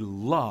ye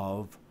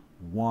love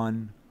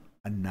one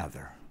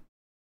another.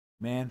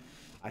 Man,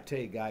 I tell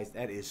you guys,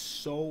 that is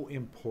so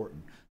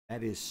important.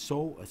 That is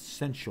so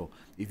essential.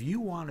 If you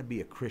want to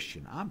be a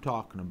Christian, I'm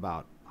talking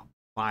about a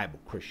Bible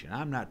Christian.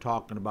 I'm not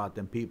talking about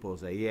them people who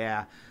say,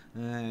 yeah,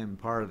 I'm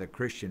part of the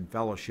Christian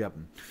fellowship.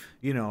 And,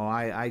 you know,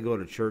 I go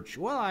to church.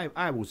 Well,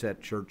 I was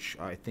at church,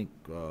 I think,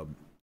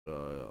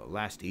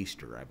 last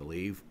Easter, I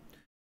believe.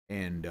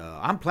 And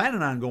I'm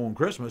planning on going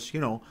Christmas, you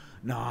know.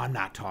 No, I'm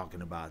not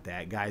talking about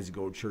that. Guys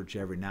go to church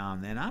every now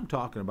and then. I'm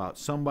talking about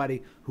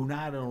somebody who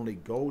not only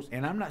goes,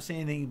 and I'm not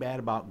saying anything bad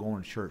about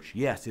going to church.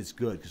 Yes, it's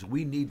good because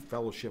we need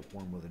fellowship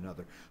one with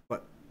another.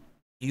 But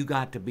you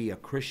got to be a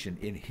Christian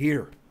in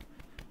here,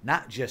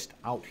 not just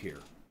out here,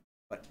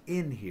 but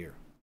in here.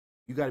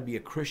 You got to be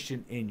a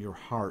Christian in your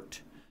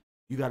heart.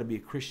 You got to be a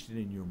Christian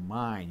in your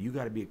mind. You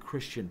got to be a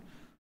Christian.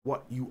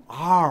 What you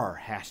are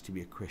has to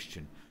be a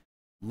Christian.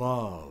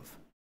 Love.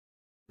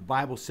 The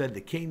Bible said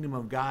the kingdom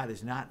of God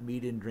is not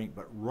meat and drink,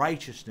 but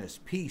righteousness,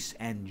 peace,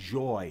 and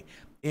joy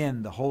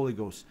in the Holy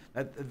Ghost.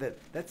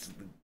 That's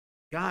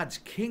God's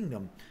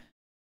kingdom.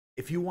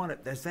 If you want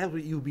it, that's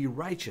what you'll be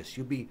righteous.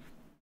 You'll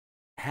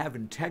have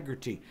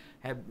integrity.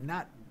 Have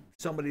not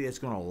somebody that's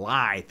going to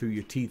lie through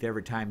your teeth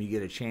every time you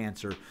get a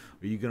chance, or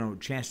you're going to have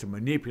a chance to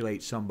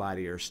manipulate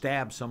somebody, or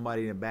stab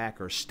somebody in the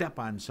back, or step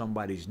on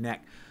somebody's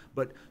neck.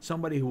 But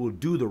somebody who will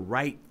do the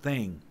right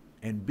thing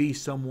and be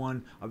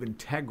someone of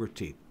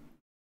integrity.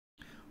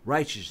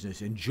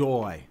 Righteousness and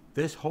joy.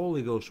 This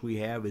Holy Ghost we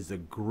have is the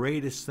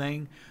greatest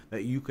thing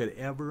that you could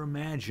ever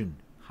imagine.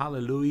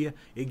 Hallelujah.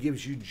 It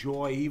gives you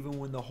joy even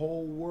when the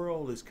whole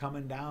world is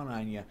coming down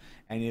on you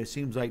and it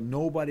seems like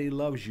nobody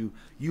loves you.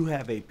 You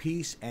have a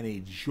peace and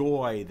a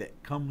joy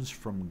that comes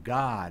from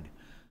God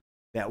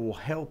that will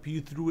help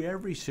you through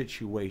every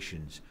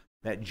situation.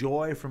 That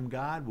joy from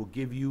God will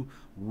give you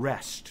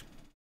rest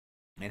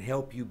and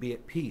help you be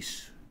at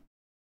peace.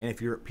 And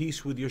if you're at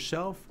peace with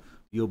yourself,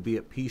 you'll be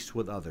at peace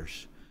with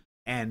others.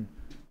 And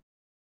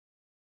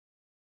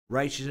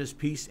righteousness,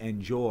 peace,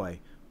 and joy,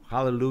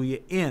 hallelujah,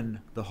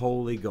 in the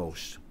Holy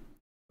Ghost.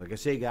 Like I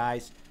say,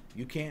 guys,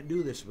 you can't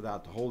do this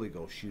without the Holy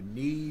Ghost. You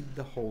need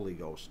the Holy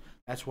Ghost.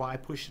 That's why I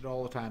push it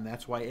all the time.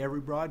 That's why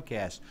every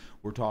broadcast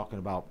we're talking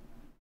about,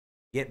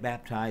 get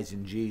baptized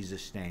in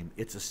Jesus' name.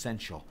 It's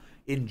essential.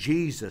 In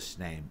Jesus'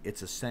 name,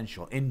 it's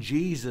essential. In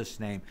Jesus'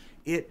 name,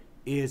 it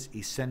is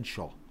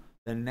essential.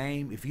 The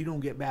name, if you don't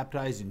get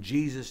baptized in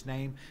Jesus'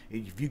 name,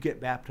 if you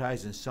get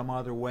baptized in some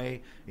other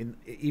way,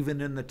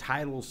 even in the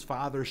titles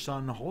Father,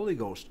 Son, Holy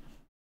Ghost,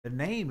 the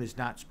name is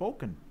not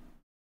spoken.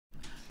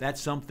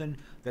 That's something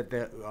that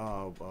the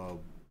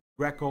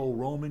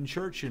Greco-Roman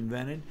Church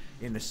invented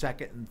in the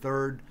 2nd and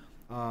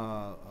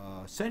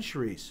 3rd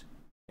centuries,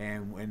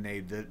 and when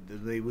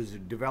they was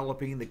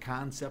developing the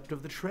concept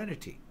of the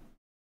Trinity.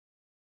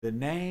 The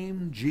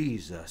name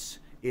Jesus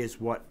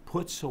is what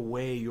puts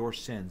away your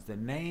sins. The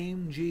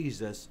name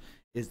Jesus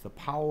is the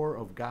power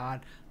of God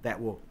that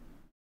will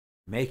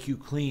make you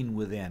clean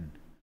within.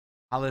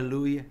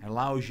 Hallelujah. It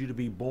allows you to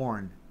be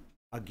born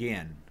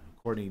again,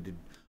 according to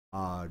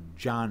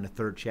John, the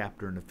 3rd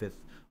chapter and the 5th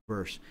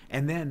verse.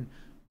 And then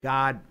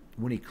God,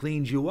 when he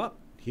cleans you up,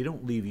 he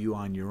don't leave you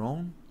on your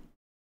own.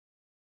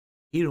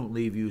 He don't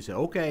leave you and say,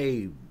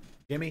 okay,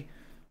 Jimmy,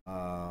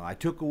 I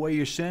took away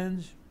your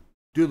sins.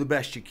 Do the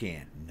best you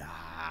can. Nah.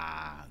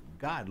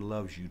 God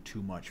loves you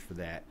too much for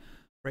that.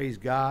 Praise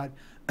God.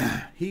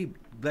 He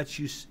lets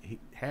you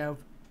have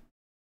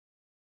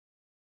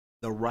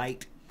the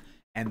right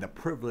and the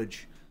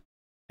privilege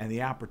and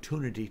the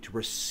opportunity to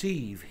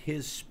receive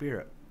his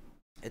Spirit.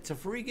 It's a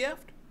free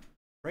gift.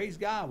 Praise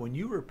God. When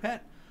you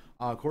repent,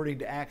 according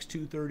to Acts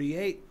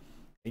 2:38,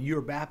 and you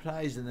are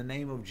baptized in the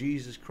name of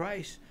Jesus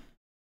Christ,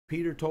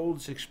 Peter told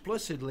us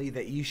explicitly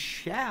that you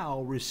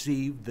shall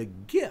receive the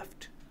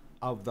gift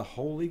of the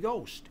Holy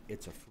Ghost.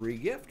 It's a free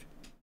gift.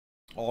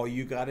 All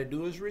you got to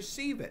do is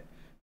receive it.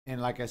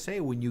 And like I say,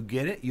 when you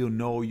get it, you'll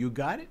know you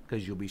got it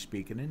because you'll be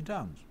speaking in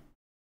tongues.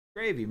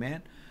 Gravy,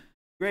 man.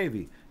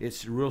 Gravy.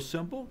 It's real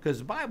simple because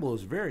the Bible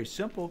is very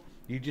simple.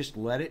 You just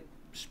let it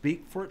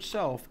speak for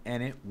itself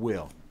and it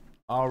will.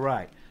 All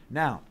right.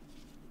 Now,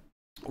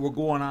 we're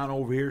going on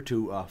over here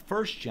to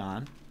 1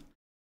 John.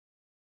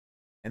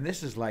 And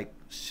this is like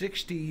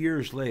 60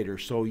 years later,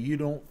 so you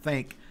don't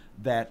think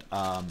that,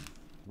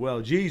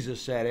 well, Jesus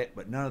said it,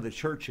 but none of the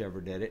church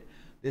ever did it.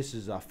 This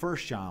is 1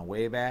 John,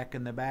 way back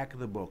in the back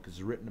of the book.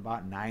 It's written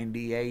about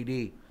 90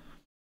 A.D.,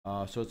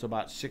 so it's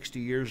about 60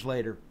 years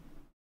later.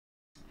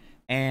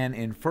 And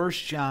in 1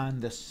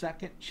 John, the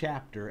 2nd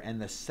chapter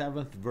and the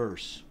 7th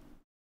verse,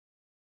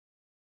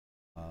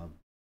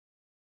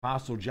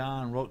 Apostle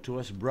John wrote to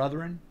us,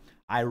 Brethren,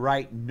 I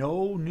write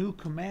no new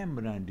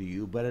commandment unto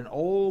you, but an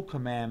old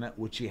commandment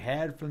which ye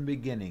had from the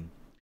beginning.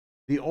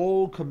 The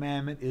old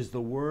commandment is the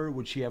word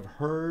which ye have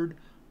heard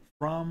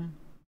from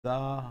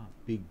the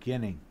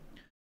beginning.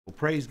 Well,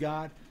 praise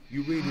God.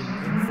 You read in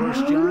 1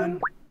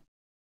 John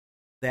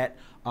that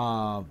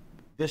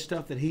this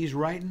stuff that he's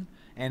writing,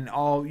 and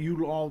all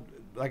you all,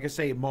 like I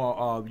say,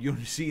 more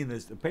you see in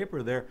this the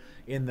paper there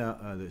in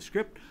the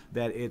script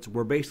that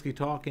we're basically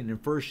talking in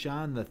 1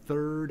 John the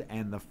 3rd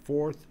and the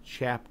 4th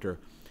chapter.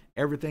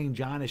 Everything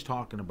John is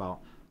talking about: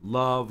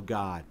 love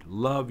God,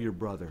 love your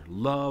brother,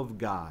 love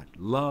God,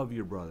 love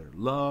your brother,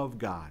 love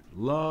God,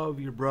 love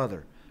your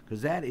brother,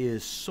 because that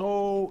is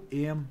so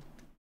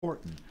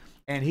important.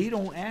 And he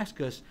don't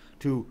ask us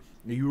to.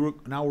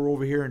 Now we're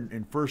over here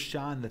in 1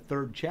 John the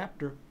 3rd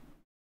chapter,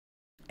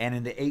 and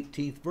in the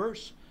 18th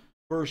verse,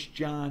 1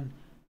 John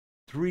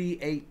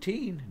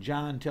 3:18,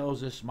 John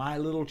tells us, "My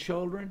little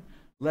children,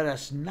 let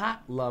us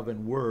not love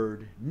in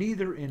word,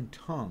 neither in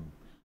tongue,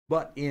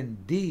 but in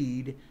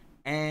deed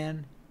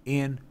and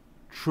in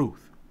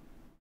truth."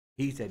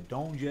 He said,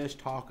 don't just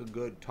talk a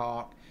good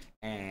talk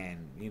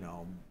and,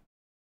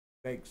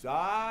 thinks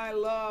I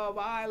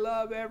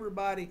love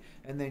everybody,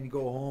 and then you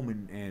go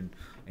home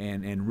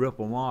and rip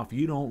them off.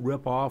 You don't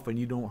rip off, and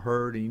you don't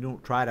hurt, and you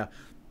don't try to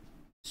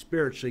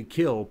spiritually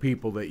kill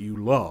people that you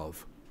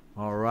love.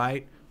 All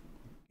right?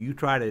 You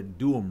try to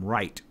do them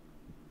right.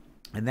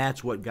 And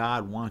that's what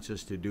God wants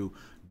us to do.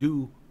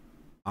 Do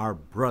our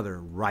brother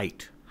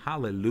right.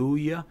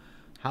 Hallelujah.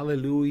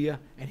 Hallelujah.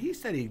 And he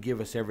said he'd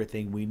give us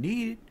everything we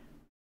needed.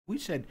 We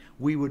said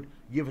we would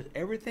give us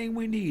everything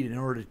we need in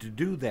order to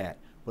do that.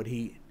 But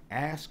he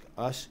asked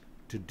us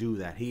to do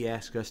that. He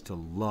asked us to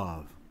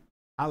love.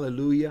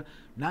 Hallelujah.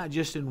 Not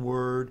just in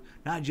word,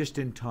 not just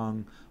in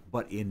tongue,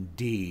 but in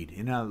deed.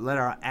 Let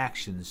our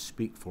actions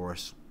speak for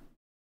us.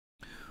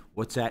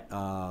 What's that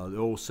the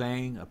old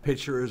saying? A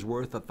picture is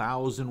worth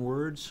 1,000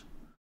 words.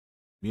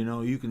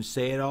 You can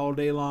say it all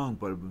day long,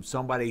 but if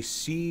somebody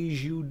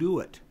sees you do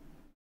it,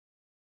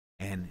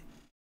 and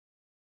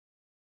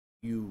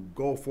you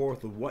go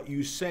forth with what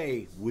you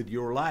say with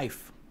your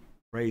life,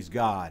 praise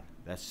God,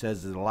 that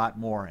says it a lot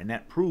more, and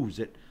that proves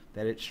it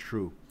that it's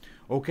true.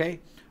 Okay,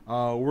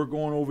 we're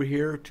going over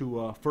here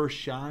to 1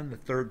 John, the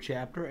 3rd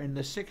chapter, and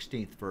the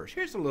 16th verse.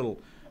 Here's a little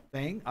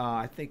thing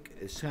I think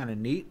it's kind of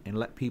neat, and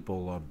let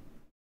people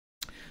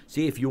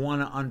see if you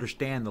want to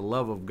understand the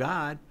love of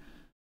God.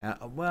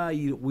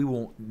 We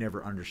won't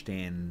never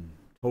understand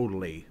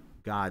totally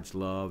God's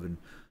love and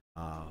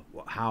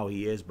how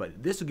he is,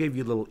 but this will give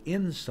you a little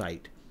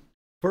insight.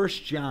 1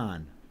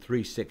 John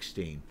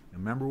 3:16.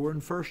 Remember, we're in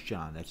 1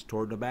 John. That's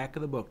toward the back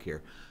of the book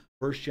here.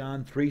 1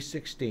 John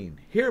 3:16.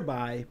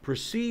 Hereby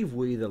perceive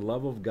we the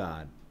love of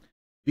God.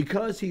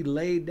 Because he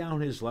laid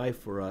down his life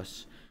for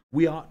us,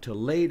 we ought to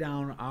lay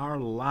down our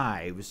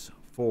lives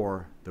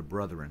for the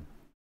brethren.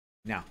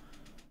 Now,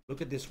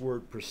 look at this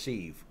word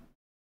perceive.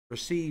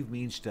 Perceive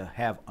means to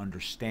have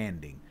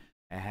understanding,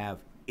 to have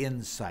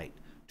insight,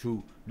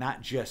 to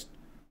not just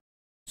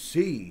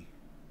see,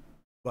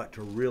 but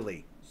to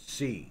really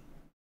see,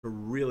 to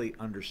really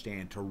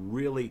understand, to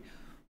really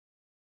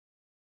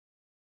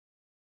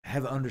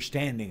have an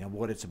understanding of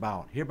what it's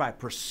about. Hereby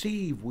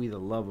perceive we the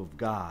love of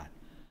God.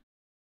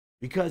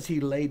 Because he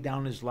laid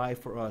down his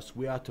life for us,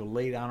 we ought to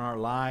lay down our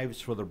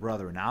lives for the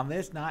brethren. Now,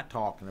 that's not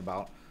talking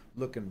about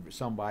looking for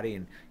somebody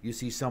and you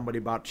see somebody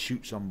about to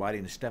shoot somebody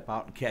and step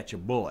out and catch a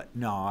bullet.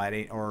 No, it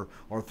ain't. Or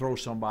throw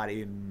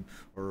somebody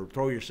or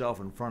throw yourself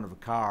in front of a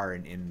car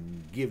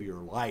and give your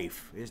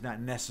life. It's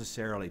not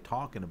necessarily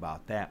talking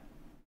about that.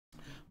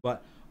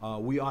 But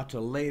we ought to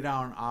lay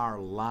down our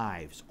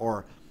lives,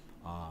 or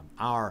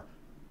our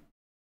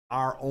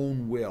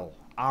own will,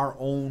 our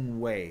own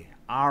way,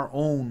 our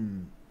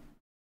own.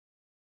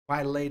 If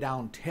I lay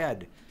down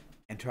Ted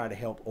and try to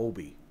help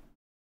Obi,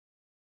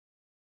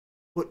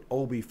 put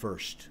Obi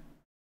first.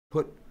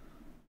 Put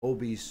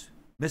Obi's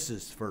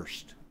Mrs.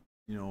 first.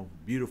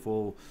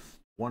 Beautiful,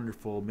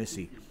 wonderful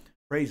Missy.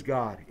 Praise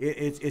God.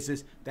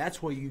 It's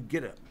that's where you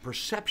get a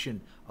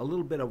perception, a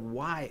little bit of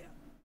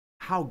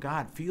how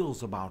God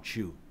feels about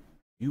you.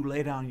 You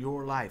lay down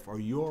your life, or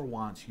your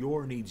wants,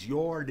 your needs,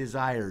 your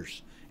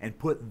desires, and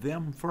put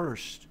them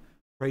first.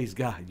 Praise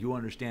God. You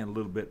understand a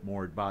little bit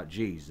more about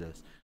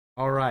Jesus.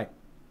 All right.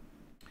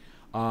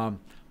 1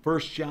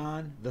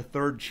 John, the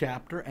 3rd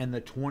chapter, and the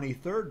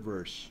 23rd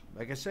verse.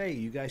 Like I say,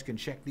 you guys can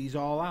check these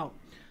all out.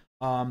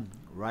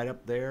 Right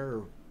up there,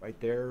 right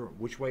there.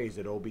 Which way is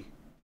it, Obi?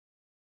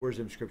 Where's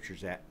them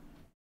scriptures at?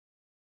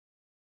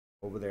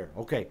 Over there.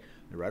 Okay,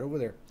 they're right over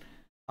there.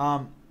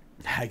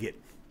 I get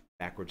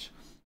backwards.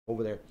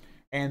 Over there.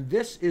 And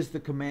this is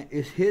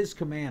his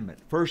commandment.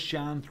 1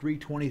 John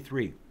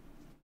 3:23.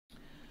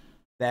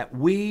 That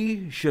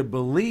we should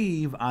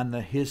believe on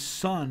his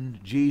Son,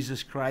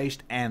 Jesus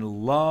Christ,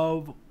 and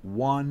love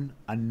one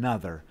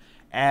another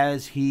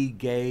as he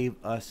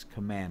gave us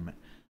commandment.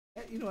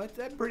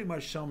 That pretty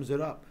much sums it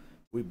up.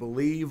 We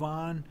believe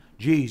on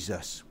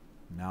Jesus.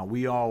 Now,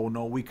 we all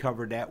know, we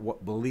covered that,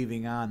 what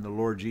believing on the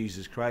Lord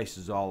Jesus Christ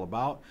is all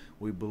about.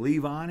 We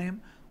believe on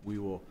him. We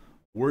will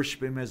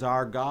worship him as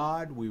our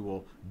God. We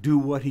will do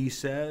what he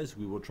says.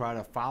 We will try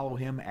to follow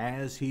him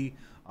as he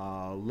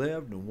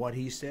lived and what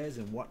he says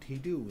and what he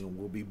do. And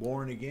we'll be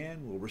born again.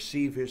 We'll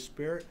receive his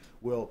spirit.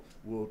 We'll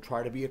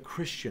try to be a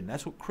Christian.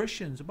 That's what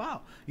Christian's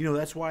about. You know,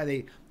 that's why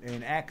they,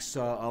 in Acts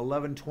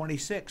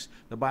 11:26,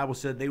 the Bible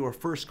said they were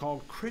first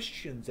called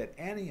Christians at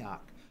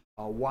Antioch.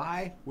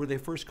 Why were they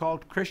first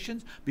called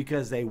Christians?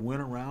 Because they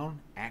went around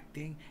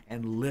acting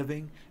and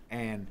living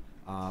and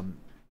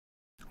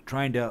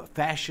trying to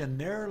fashion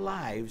their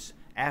lives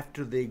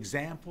after the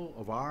example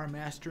of our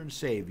Master and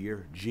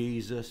Savior,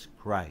 Jesus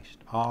Christ.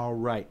 All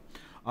right.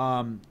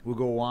 We'll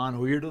go on.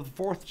 We're here to the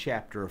 4th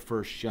chapter of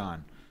 1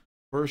 John.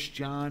 1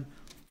 John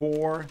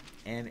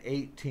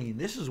 4:18.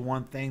 This is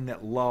one thing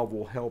that love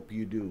will help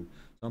you do.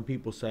 Some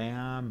people say,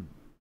 I'm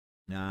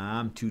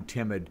too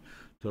timid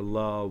to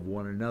love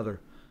one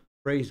another.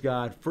 Praise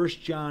God. 1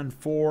 John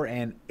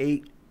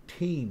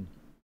 4:18.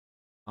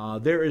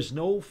 There is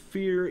no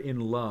fear in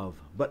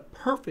love, but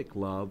perfect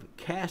love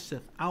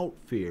casteth out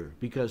fear,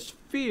 because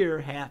fear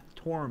hath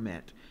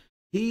torment.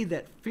 He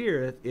that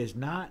feareth is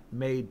not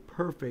made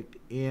perfect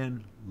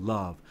in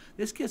love.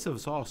 This gives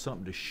us all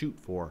something to shoot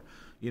for.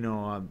 You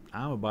know,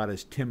 I'm about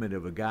as timid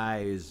of a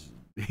guy as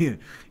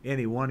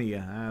any one of you.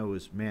 I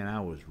was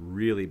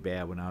really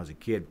bad when I was a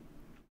kid.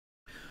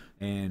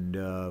 And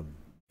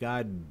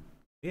God...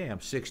 Yeah,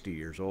 I'm 60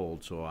 years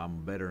old, so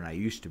I'm better than I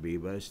used to be.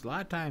 But it's a lot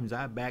of times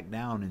I back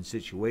down in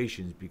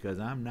situations because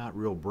I'm not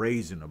real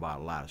brazen about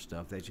a lot of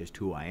stuff. That's just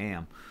who I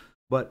am.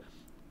 But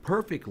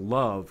perfect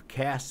love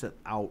casteth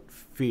out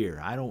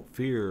fear. I don't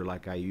fear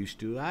like I used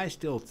to. I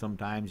still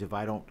sometimes, if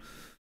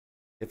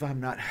I'm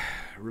not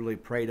really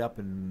prayed up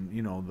and,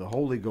 you know, the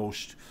Holy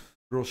Ghost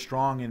real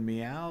strong in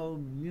me,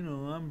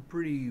 I'm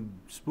pretty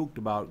spooked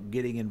about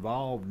getting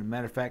involved. As a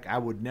matter of fact, I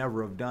would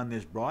never have done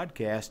this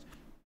broadcast.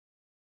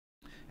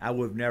 I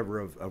would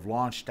never have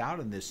launched out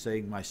in this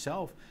thing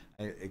myself,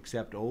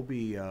 except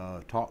Obi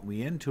talked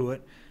me into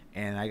it,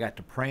 and I got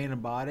to praying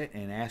about it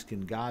and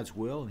asking God's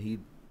will, and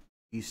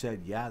he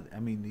said, yeah,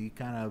 I mean, he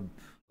kind of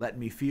let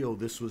me feel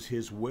this was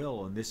his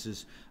will, and this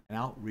is an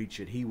outreach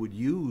that he would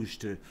use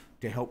to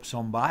help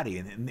somebody,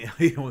 and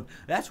you know,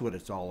 that's what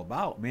it's all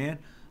about, man.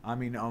 I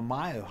mean,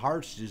 my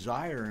heart's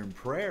desire and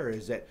prayer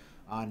is that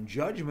on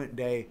Judgment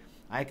Day,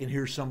 I can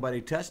hear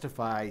somebody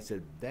testify. He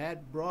said,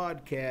 that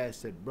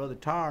broadcast that Brother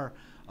Tarr,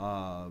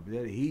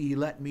 he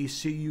let me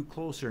see you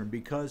closer. And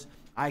because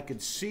I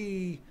could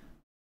see,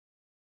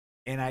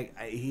 and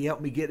he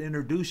helped me get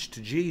introduced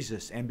to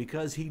Jesus. And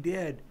because he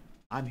did,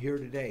 I'm here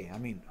today. I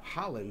mean,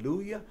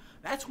 hallelujah.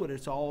 That's what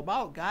it's all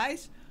about,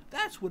 guys.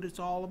 That's what it's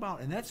all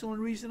about. And that's the only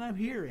reason I'm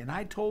here. And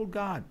I told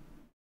God,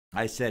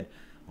 I said,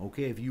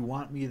 okay, if you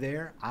want me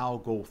there, I'll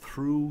go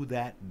through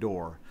that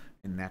door.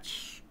 And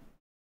that's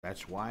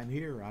why I'm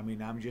here. I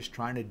mean, I'm just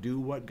trying to do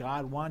what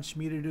God wants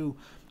me to do.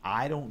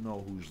 I don't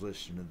know who's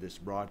listening to this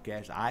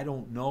broadcast. I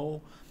don't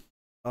know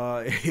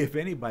if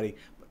anybody,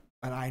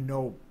 but I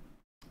know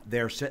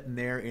they're sitting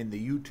there in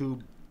the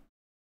YouTube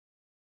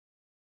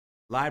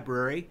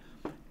library,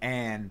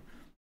 and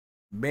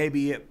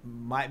maybe it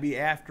might be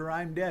after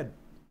I'm dead.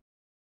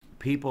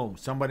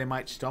 Somebody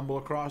might stumble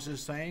across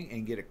this thing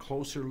and get a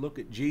closer look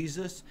at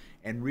Jesus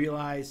and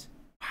realize,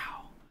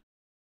 wow,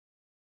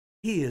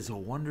 he is a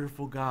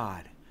wonderful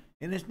God.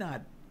 And it's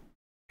not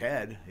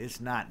Ted,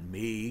 it's not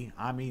me.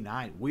 I mean,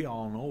 we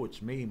all know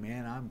it's me,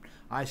 man.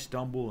 I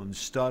stumble and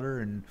stutter,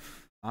 and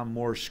I'm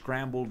more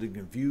scrambled and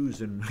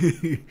confused than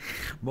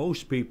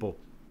most people.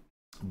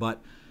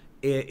 But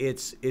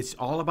it's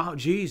all about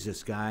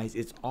Jesus, guys.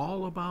 It's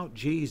all about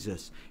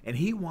Jesus. And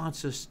he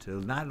wants us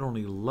to not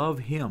only love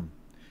him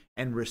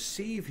and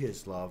receive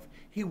his love,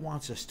 he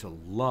wants us to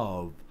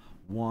love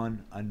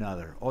one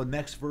another. Oh,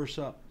 next verse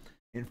up.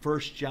 In 1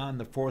 John,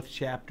 the 4th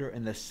chapter,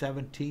 and the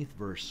 17th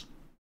verse.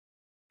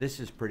 This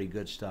is pretty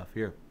good stuff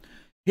here.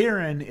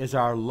 Herein is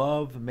our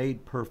love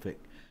made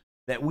perfect,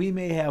 that we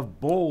may have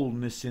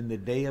boldness in the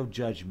day of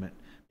judgment,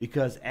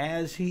 because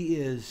as he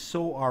is,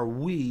 so are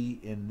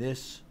we in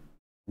this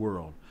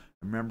world.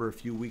 Remember a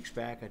few weeks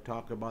back I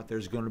talked about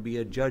there's going to be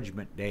a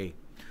judgment day.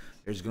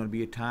 There's going to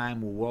be a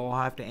time where we'll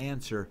all have to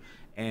answer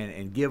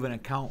and give an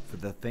account for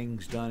the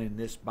things done in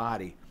this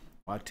body.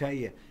 I'll tell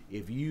you,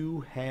 if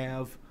you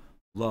have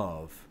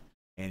love,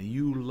 and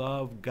you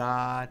love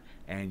God,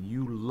 and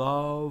you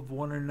love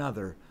one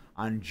another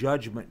on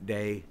Judgment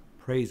Day,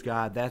 praise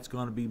God, that's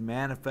going to be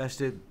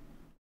manifested,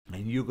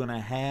 and you're going to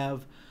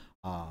have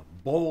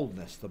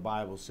boldness, the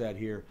Bible said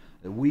here,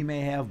 that we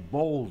may have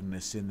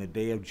boldness in the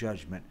day of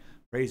judgment.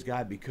 Praise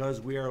God,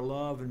 because we are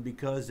loved and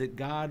because that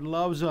God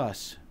loves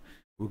us,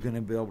 we're going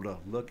to be able to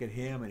look at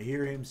him and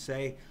hear him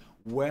say,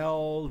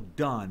 well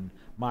done,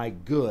 my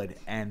good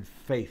and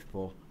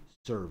faithful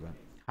servant.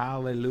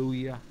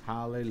 Hallelujah,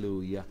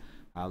 hallelujah,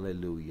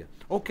 hallelujah.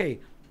 Okay,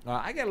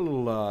 I got a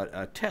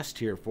little test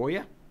here for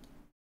you.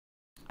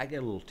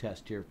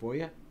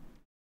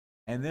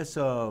 And this,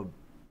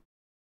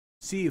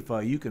 see if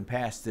you can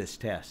pass this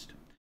test.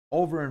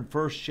 Over in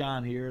 1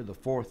 John here, the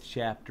 4th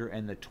chapter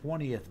and the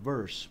 20th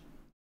verse.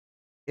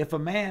 If a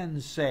man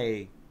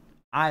say,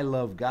 I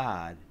love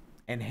God,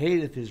 and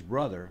hateth his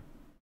brother,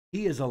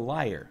 he is a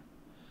liar.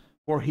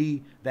 For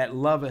he that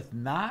loveth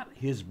not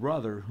his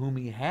brother whom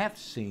he hath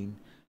seen,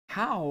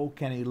 how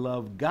can he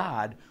love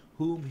God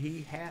whom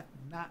he hath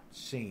not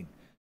seen?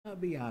 Now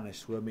be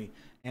honest with me,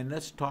 and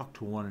let's talk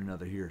to one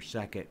another here a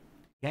second.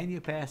 Can you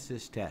pass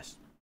this test?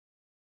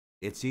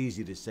 It's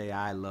easy to say,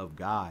 I love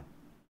God.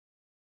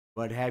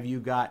 But have you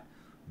got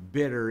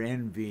bitter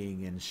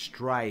envying and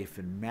strife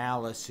and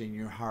malice in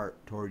your heart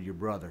toward your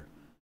brother?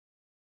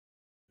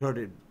 Toward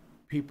the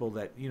people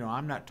that,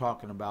 I'm not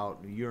talking about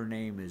your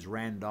name is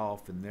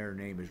Randolph and their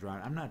name is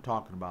Ron. I'm not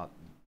talking about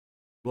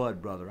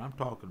blood brother. I'm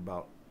talking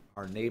about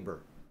our neighbor.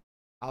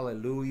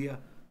 Hallelujah.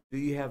 Do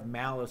you have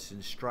malice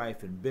and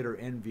strife and bitter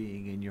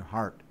envying in your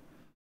heart?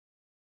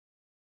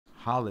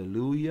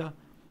 Hallelujah.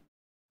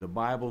 The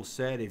Bible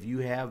said if you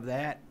have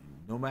that,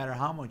 no matter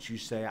how much you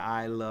say,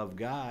 I love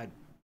God,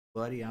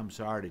 buddy, I'm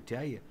sorry to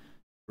tell you,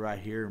 right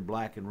here in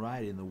black and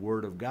white in the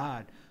Word of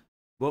God,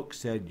 book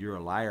said you're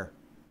a liar.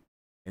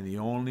 And the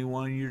only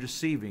one you're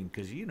deceiving,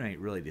 because you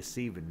ain't really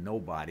deceiving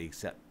nobody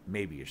except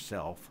maybe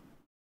yourself.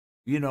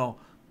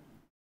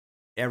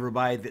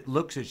 Everybody that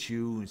looks at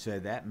you and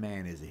says, that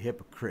man is a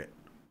hypocrite.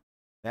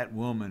 That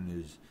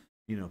woman is,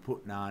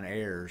 putting on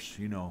airs,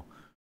 No.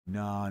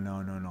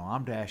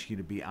 I'm to ask you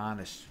to be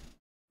honest.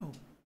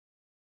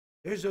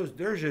 There's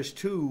just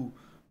two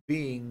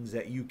beings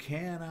that you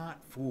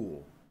cannot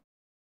fool.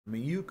 I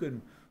mean, you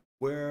can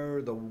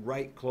wear the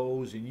right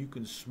clothes and you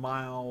can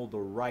smile the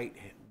right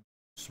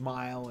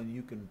smile and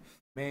you can,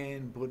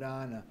 put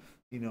on a,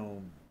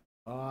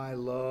 I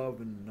love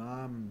and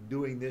I'm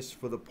doing this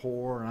for the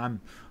poor and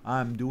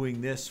I'm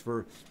doing this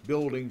for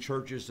building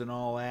churches and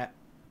all that.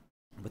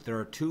 But there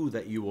are two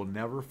that you will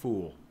never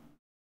fool.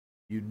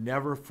 You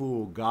never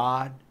fool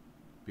God,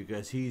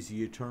 because he's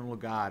the eternal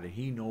God and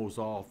he knows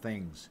all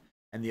things.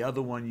 And the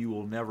other one you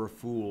will never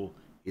fool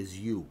is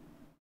you.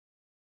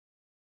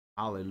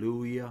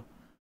 Hallelujah.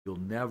 You'll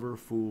never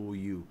fool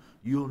you.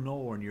 You'll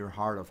know in your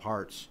heart of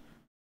hearts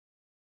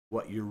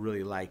what you're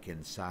really like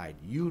inside.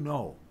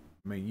 I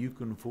mean, you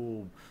can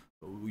fool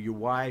your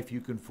wife,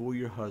 you can fool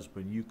your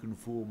husband, you can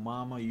fool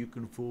mama, you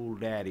can fool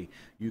daddy,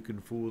 you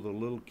can fool the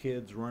little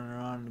kids running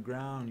around the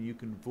ground, you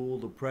can fool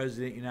the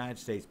president of the United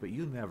States, but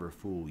you'll never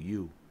fool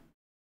you.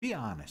 Be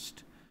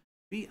honest.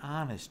 Be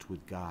honest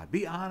with God.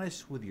 Be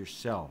honest with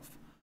yourself.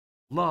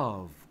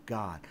 Love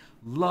God.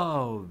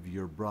 Love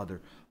your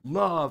brother.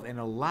 Love and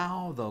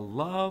allow the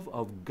love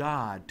of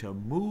God to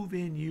move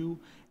in you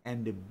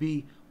and to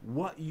be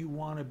what you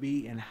want to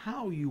be and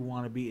how you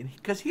want to be. And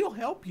because he'll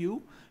help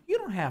you. You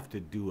don't have to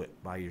do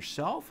it by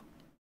yourself.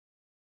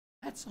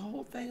 That's the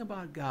whole thing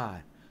about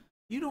God.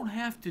 You don't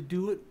have to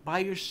do it by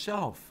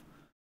yourself.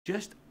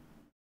 Just,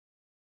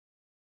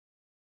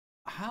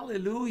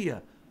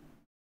 hallelujah.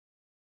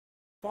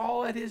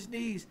 Fall at his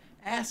knees.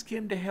 Ask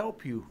him to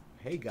help you.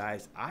 Hey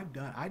guys, I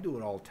do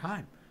it all the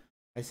time.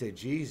 I say,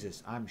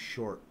 Jesus, I'm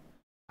short.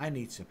 I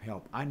need some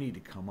help. I need to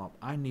come up.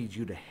 I need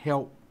you to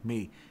help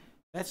me.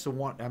 That's the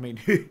one. I mean,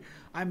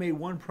 I made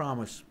one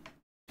promise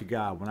to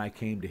God when I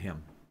came to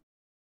him.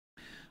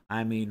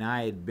 I mean,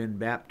 I had been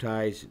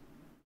baptized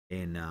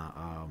in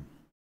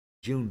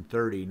June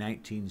 30,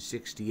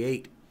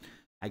 1968.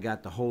 I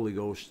got the Holy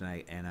Ghost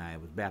and I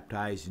was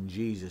baptized in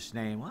Jesus'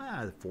 name. Well,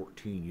 I was a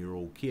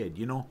 14-year-old kid,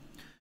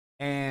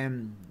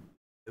 And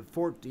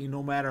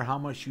no matter how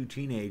much you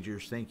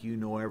teenagers think you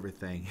know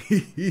everything,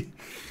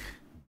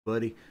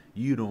 buddy,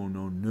 you don't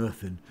know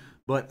nothing.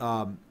 But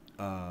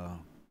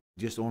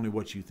just only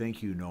what you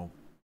think you know.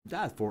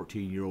 I was a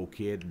 14-year-old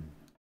kid, and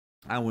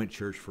I went to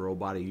church for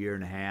about a year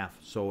and a half.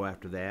 So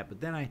after that, but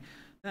then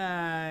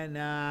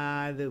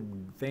the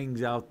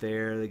things out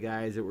there, the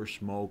guys that were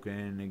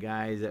smoking, the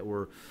guys that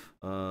were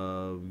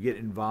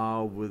getting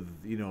involved with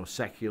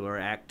secular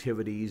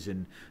activities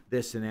and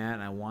this and that,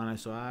 and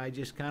so I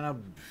just kind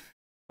of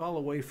fell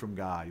away from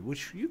God,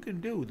 which you can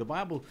do. The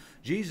Bible,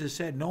 Jesus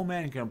said, no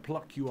man can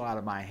pluck you out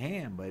of my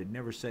hand, but it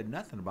never said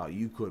nothing about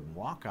you couldn't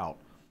walk out.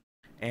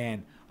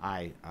 And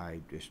I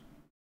just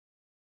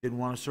didn't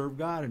want to serve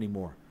God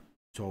anymore.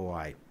 So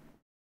I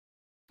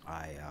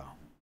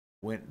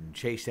went and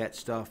chased that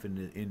stuff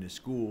in the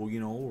school,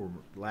 over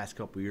the last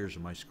couple of years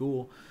of my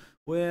school.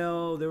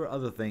 Well, there were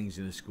other things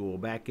in the school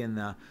back in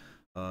the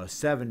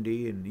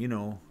 70, and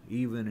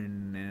even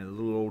in a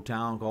little old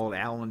town called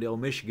Allendale,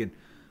 Michigan.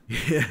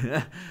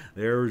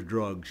 There was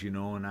drugs,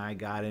 and I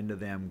got into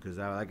them because,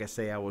 like I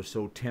say, I was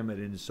so timid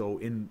and so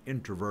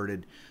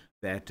introverted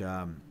that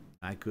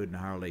I couldn't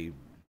hardly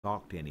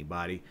talk to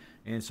anybody,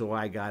 and so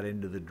I got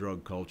into the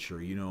drug culture.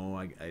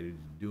 I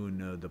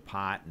doing the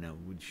pot,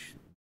 which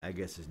I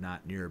guess is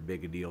not near as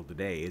big a deal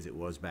today as it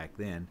was back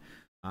then.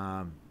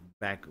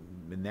 Back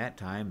in that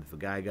time, if a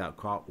guy got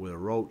caught with a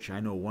roach, I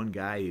know one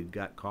guy who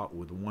got caught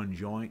with one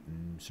joint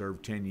and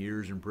served 10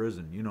 years in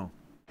prison.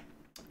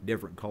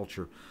 Different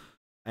culture.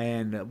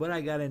 And but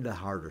I got into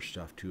harder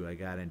stuff too. I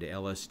got into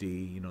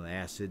LSD, the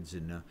acids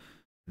and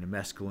the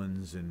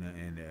mescalines and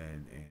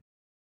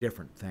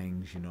different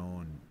things,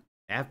 And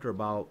after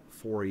about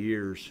 4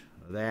 years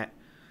of that,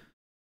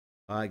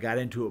 I got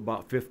into it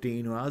about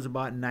 15. When I was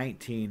about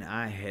 19,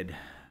 by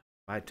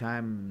the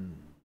time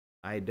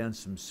I had done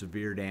some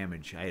severe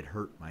damage. I had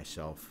hurt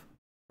myself,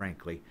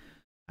 frankly.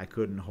 I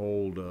couldn't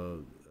hold a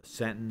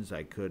sentence.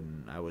 I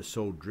was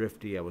so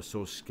drifty. I was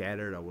so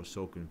scattered. I was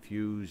so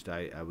confused.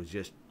 I was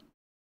just,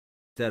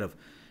 instead of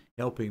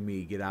helping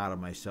me get out of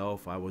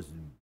myself, I was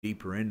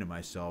deeper into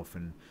myself.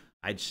 And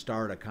I'd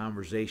start a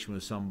conversation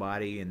with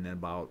somebody, and then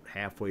about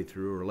halfway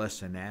through or less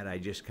than that, I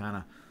just kind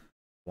of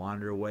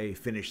wander away,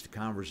 finish the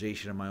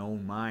conversation in my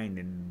own mind,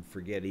 and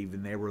forget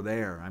even they were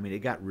there. I mean, it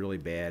got really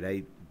bad.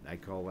 I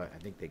call that, I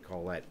think they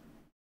call that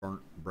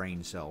burnt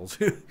brain cells.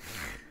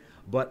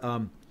 But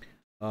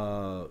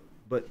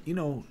you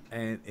know,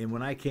 and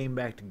when I came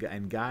back to God,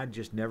 and God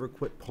just never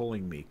quit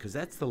pulling me, because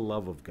that's the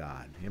love of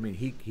God. I mean,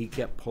 he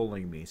kept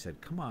pulling me. He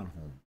said, "Come on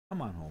home,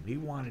 come on home." He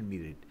wanted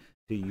me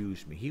to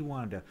use me. He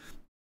wanted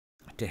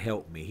to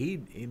help me.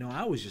 You know,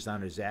 I was just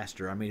on a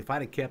disaster. I mean, if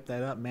I'd have kept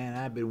that up, man,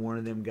 I'd been one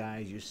of them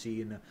guys you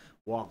see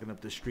walking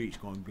up the streets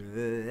going,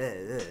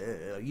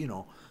 you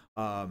know,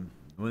 one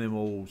of them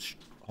old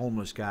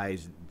homeless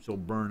guys, so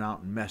burned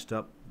out and messed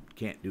up,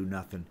 can't do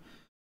nothing.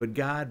 But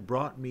God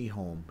brought me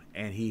home,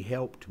 and He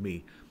helped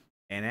me.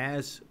 And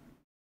as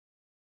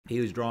He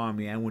was drawing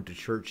me, I went to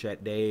church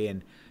that day,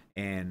 and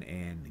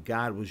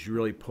God was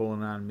really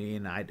pulling on me,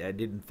 and I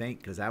didn't think,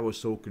 because I was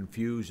so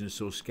confused and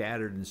so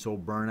scattered and so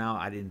burnt out,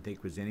 I didn't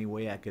think there was any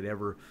way I could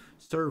ever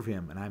serve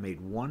Him. And I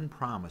made one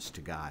promise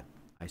to God.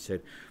 I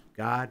said,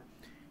 "God,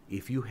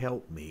 if you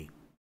help me,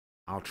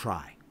 I'll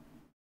try."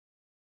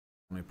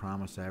 Only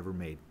promise I ever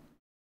made.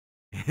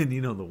 And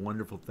you know the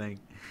wonderful thing?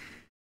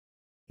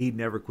 He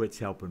never quits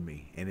helping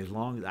me. And as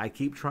long as I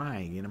keep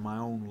trying in my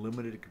own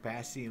limited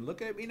capacity, and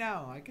look at me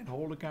now, I can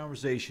hold a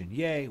conversation.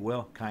 Yay,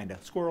 well, kind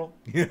of. Squirrel.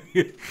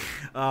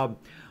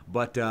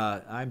 But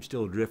I'm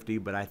still drifty,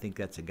 but I think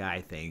that's a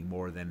guy thing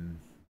more than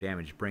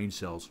damaged brain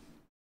cells.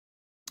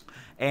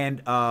 And,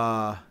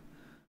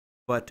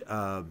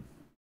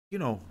 you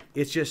know,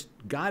 it's just,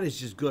 God is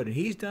just good. And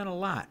He's done a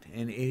lot.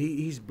 And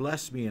He's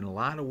blessed me in a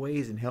lot of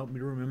ways and helped me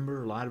to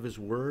remember a lot of His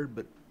Word.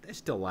 But there's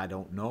still a lot I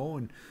don't know.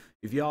 And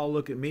if y'all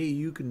look at me,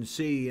 you can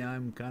see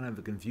I'm kind of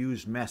a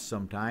confused mess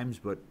sometimes,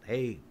 but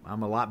hey,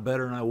 I'm a lot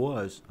better than I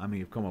was. I mean,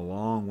 I've come a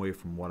long way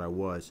from what I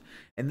was.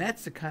 And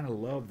that's the kind of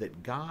love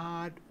that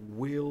God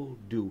will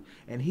do.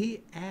 And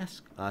He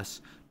asks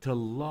us to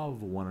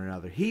love one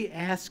another. He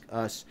asks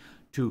us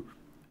to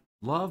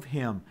love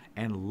Him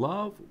and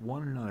love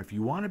one another. If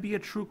you want to be a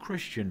true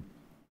Christian,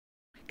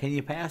 can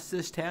you pass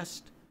this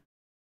test?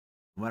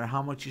 No matter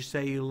how much you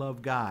say you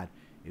love God,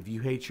 if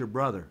you hate your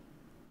brother,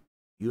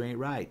 you ain't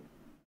right.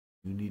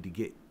 You need to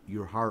get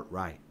your heart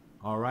right.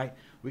 All right?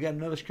 We got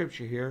another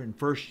scripture here in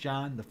 1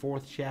 John, the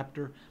 4th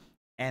chapter,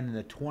 and in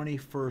the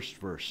 21st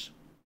verse.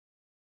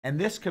 "And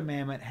this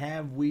commandment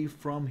have we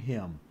from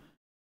Him,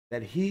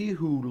 that he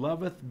who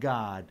loveth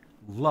God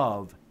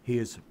love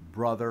his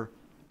brother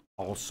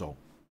also."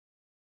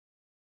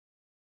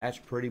 That's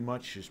pretty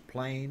much as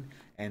plain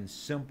and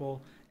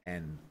simple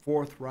and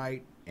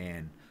forthright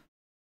and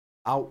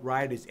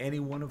outright as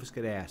any one of us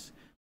could ask.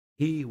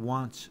 He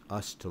wants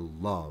us to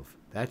love.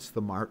 That's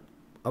the mark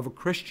of a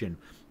Christian.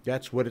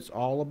 That's what it's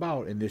all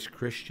about in this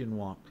Christian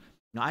walk.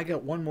 Now, I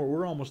got one more.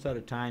 We're almost out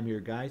of time here,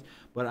 guys.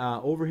 But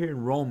over here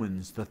in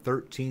Romans, the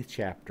 13th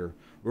chapter,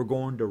 we're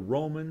going to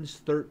Romans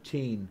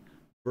 13,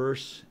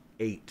 verse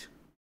 8.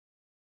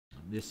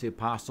 This is the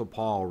Apostle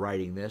Paul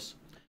writing this.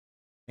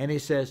 And he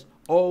says,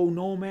 "Owe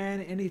no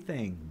man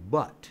anything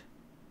but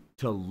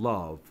to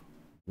love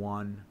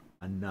one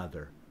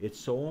another." It's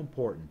so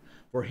important.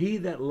 "For he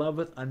that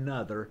loveth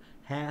another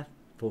hath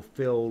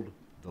fulfilled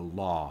the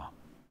law."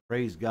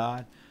 Praise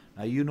God.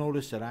 Now you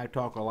notice that I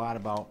talk a lot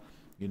about,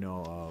 we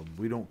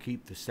don't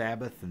keep the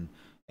Sabbath,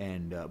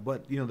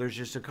 but there's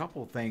just a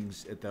couple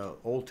things at the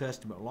Old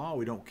Testament law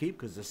we don't keep,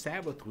 because the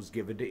Sabbath was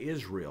given to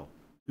Israel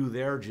through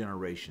their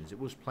generations. It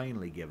was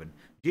plainly given.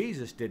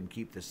 Jesus didn't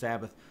keep the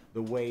Sabbath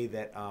the way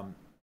that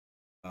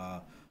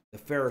the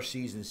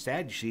Pharisees and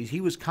Sadducees.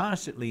 He was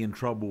constantly in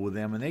trouble with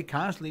them, and they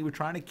constantly were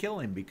trying to kill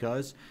him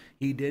because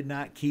he did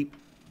not keep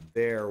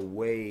their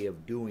way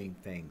of doing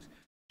things.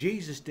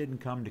 Jesus didn't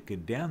come to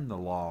condemn the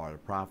law or the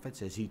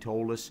prophets, as he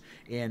told us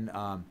in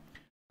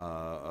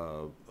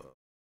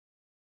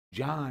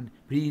John.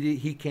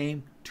 He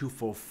came to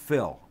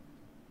fulfill.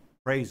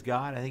 Praise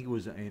God. I think it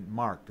was in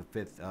Mark, the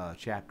 5th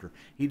chapter.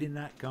 He did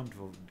not come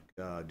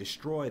to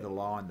destroy the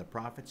law and the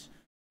prophets.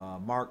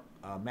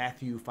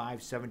 Matthew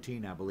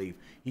 5:17, I believe.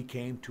 He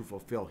came to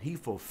fulfill. He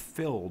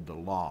fulfilled the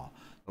law.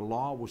 The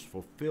law was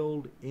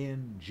fulfilled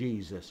in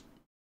Jesus.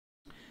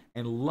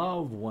 And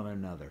love one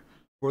another.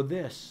 "For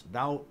this,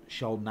 thou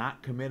shalt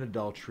not commit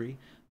adultery,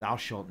 thou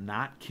shalt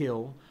not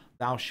kill,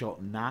 thou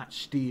shalt not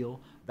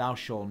steal, thou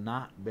shalt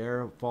not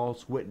bear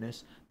false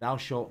witness, thou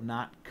shalt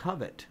not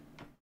covet."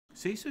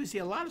 See, so you see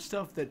a lot of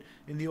stuff that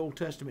in the Old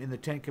Testament, in the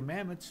Ten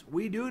Commandments,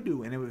 we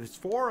do. And if it's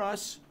for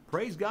us,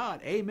 praise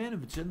God, amen.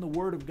 If it's in the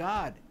Word of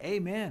God,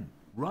 amen.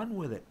 Run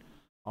with it,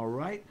 all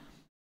right?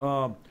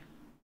 And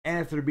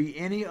if there be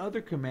any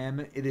other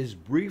commandment, it is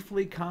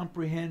briefly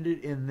comprehended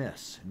in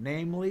this,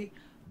 namely,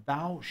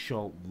 thou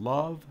shalt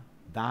love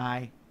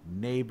thy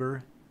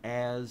neighbor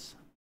as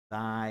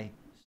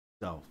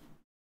thyself.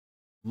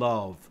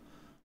 Love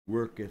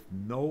worketh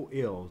no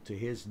ill to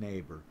his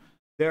neighbor.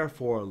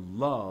 Therefore,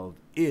 love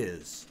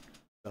is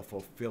the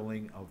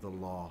fulfilling of the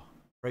law.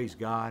 Praise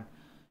God.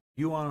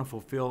 You want to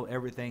fulfill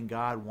everything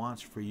God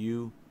wants for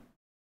you?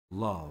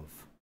 Love.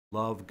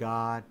 Love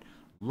God.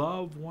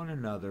 Love one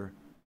another.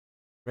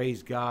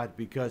 Praise God,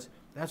 because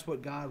that's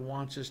what God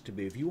wants us to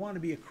be. If you want to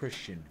be a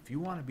Christian, if you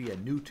want to be a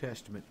New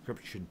Testament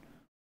Christian,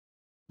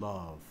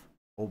 love.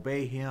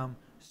 Obey Him,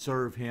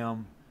 serve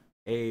Him,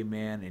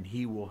 amen, and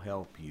He will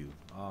help you.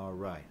 All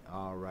right,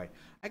 all right.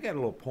 I got a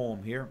little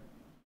poem here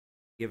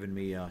given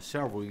me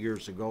several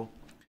years ago,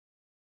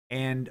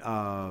 and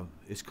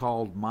it's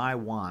called My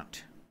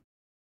Want.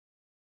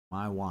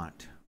 My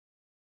Want.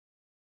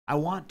 I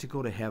want to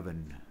go to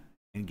heaven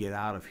and get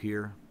out of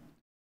here,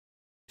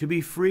 to be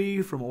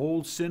free from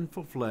old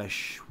sinful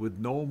flesh with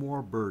no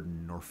more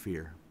burden nor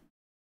fear.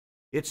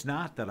 It's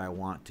not that I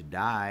want to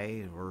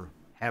die or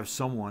have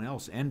someone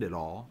else end it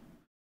all.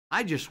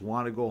 I just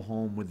want to go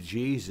home with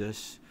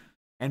Jesus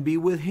and be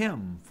with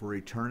Him for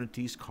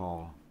eternity's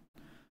call.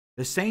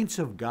 The saints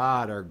of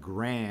God are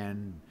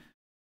grand.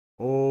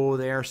 Oh,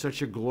 they are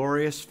such a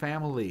glorious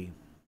family.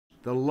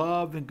 The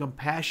love and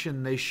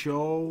compassion they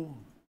show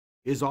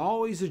is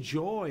always a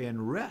joy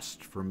and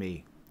rest for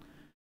me.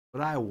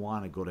 But I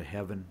want to go to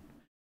heaven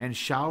and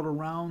shout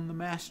around the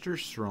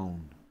Master's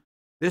throne.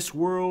 This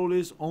world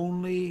is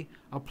only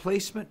a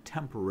placement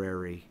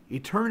temporary.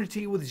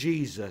 Eternity with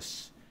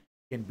Jesus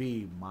can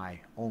be my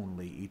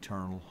only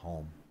eternal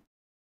home.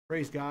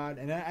 Praise God.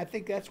 And I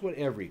think that's what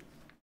every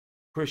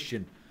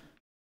Christian,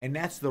 and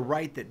that's the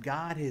right that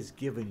God has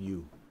given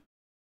you,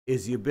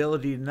 is the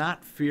ability to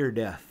not fear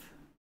death,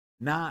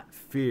 not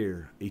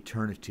fear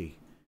eternity.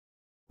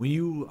 When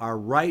you are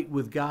right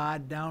with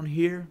God down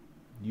here,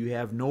 you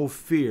have no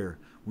fear.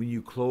 When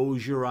you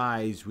close your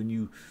eyes, when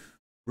you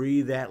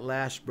breathe that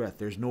last breath,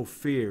 there's no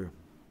fear.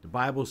 The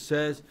Bible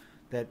says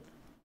that,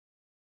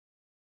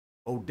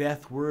 O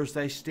death, where is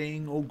thy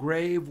sting? O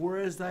grave, where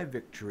is thy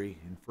victory?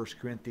 In 1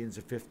 Corinthians,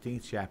 the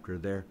 15th chapter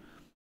there.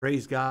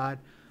 Praise God.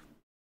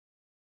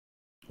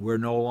 We're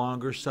no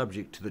longer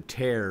subject to the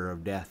terror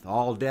of death.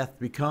 All death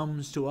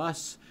becomes to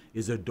us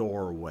is a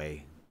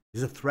doorway,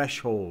 is a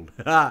threshold,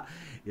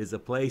 is a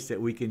place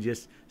that we can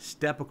just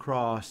step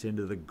across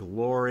into the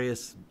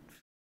glorious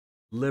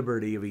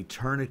liberty of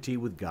eternity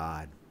with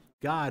God.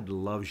 God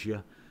loves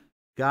you.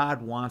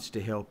 God wants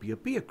to help you.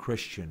 Be a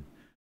Christian.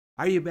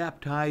 Are you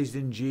baptized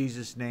in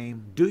Jesus'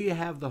 name? Do you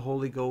have the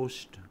Holy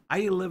Ghost? Are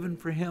you living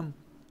for Him?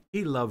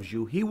 He loves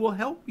you. He will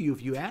help you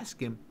if you ask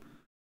Him.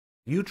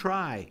 You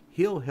try.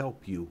 He'll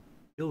help you.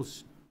 He'll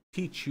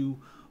teach you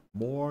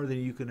more than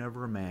you can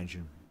ever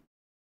imagine.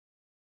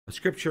 A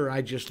scripture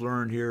I just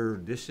learned here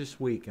this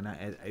week, and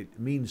it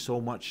means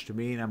so much to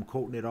me, and I'm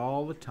quoting it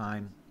all the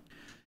time,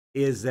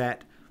 is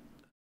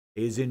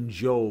in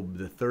Job,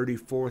 the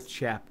 34th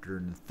chapter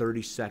and the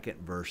 32nd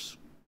verse.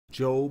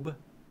 Job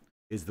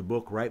is the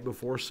book right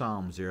before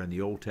Psalms there in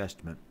the Old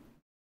Testament.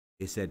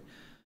 It said,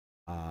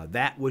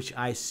 that which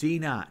I see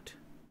not,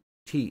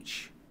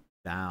 teach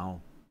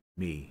thou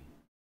me.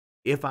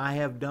 If I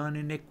have done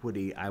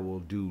iniquity, I will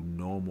do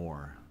no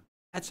more.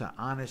 That's an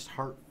honest,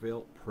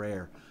 heartfelt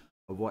prayer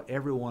of what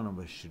every one of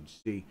us should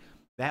see.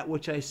 That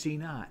which I see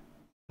not,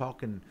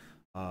 talking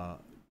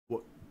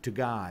to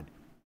God.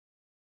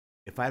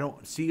 If I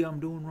don't see I'm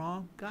doing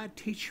wrong, God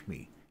teach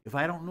me. If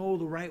I don't know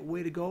the right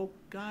way to go,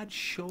 God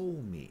show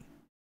me.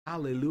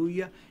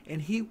 Hallelujah.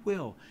 And He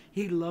will.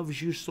 He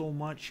loves you so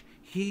much.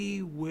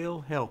 He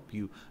will help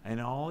you.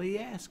 And all He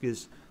asks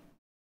is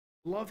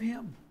love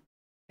Him.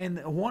 And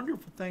the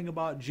wonderful thing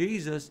about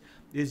Jesus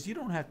is you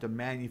don't have to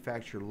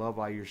manufacture love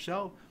by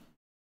yourself.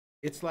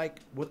 It's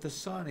like what the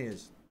sun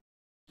is.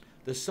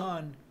 The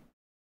sun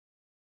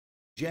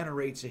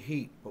generates a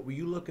heat. But when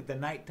you look at the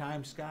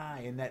nighttime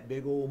sky and that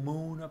big old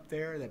moon up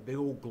there, that big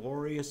old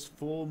glorious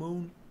full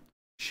moon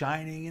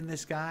shining in the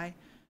sky,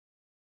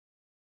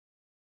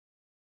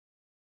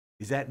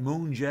 is that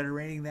moon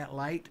generating that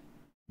light?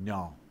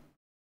 No.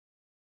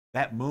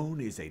 That moon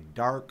is a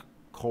dark,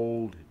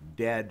 cold,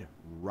 dead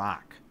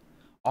rock.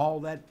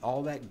 All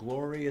that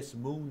glorious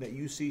moon that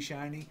you see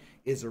shining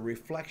is a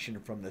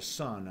reflection from the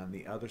sun on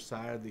the other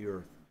side of the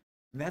earth.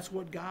 And that's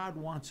what God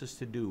wants us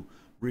to do.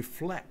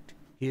 Reflect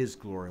His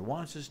glory.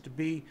 Wants us to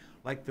be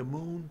like the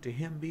moon, to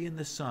Him being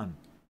the sun.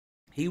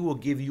 He will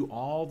give you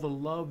all the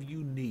love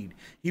you need.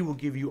 He will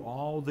give you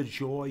all the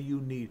joy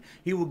you need.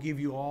 He will give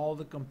you all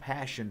the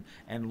compassion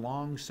and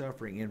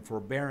long-suffering and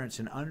forbearance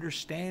and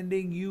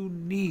understanding you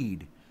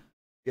need.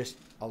 Just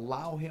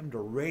allow Him to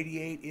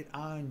radiate it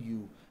on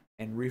you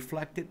and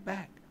reflect it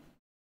back.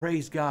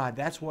 Praise God.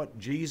 That's what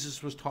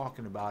Jesus was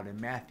talking about in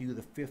Matthew,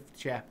 the 5th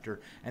chapter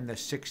and the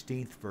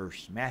 16th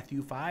verse.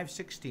 Matthew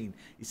 5:16.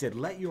 He said,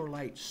 let your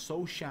light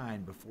so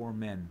shine before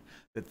men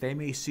that they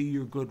may see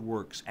your good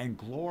works and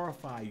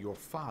glorify your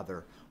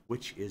Father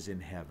which is in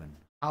heaven.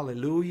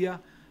 Hallelujah.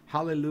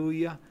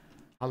 Hallelujah.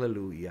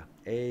 Hallelujah.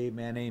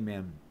 Amen.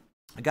 Amen.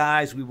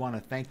 Guys, we want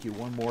to thank you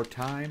one more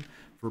time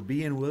for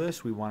being with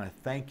us. We want to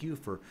thank you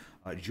for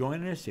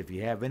joining us. If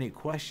you have any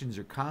questions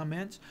or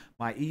comments,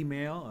 my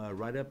email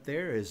right up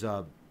there is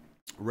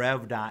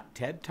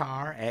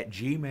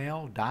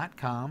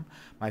rev.tedtarr@gmail.com.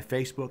 My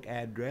Facebook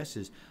address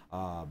is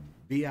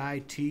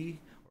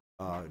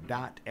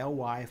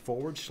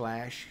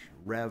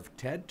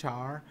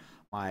bit.ly/RevTedTarr.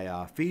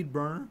 My feed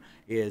burner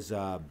is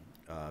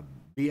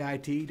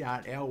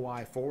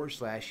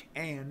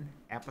bit.ly/and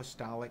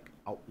Apostolic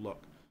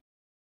Outlook.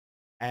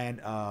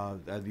 And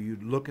you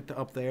look at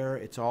up there,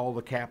 it's all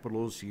the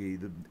capitals.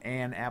 The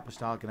and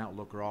Apostolic and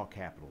Outlook are all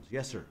capitals.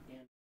 Yes, sir.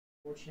 And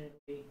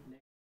fortunately,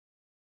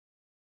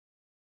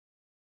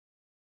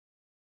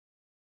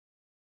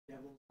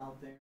 devils out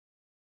there.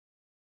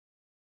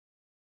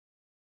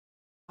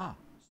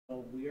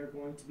 So we are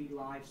going to be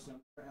live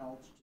somewhere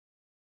else.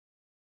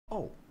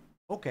 Oh,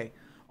 okay.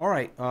 All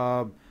right.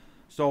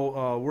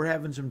 So we're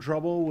having some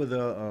trouble with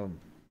some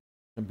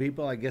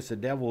people. I guess the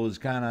devil is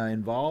kind of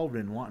involved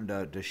and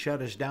wanting to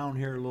shut us down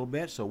here a little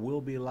bit. So we'll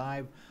be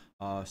live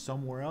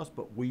somewhere else.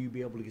 But will you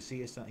be able to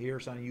see us hear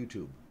us on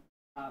YouTube?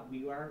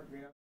 We are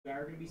going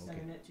to be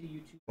sending it to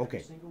YouTube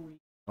every single week.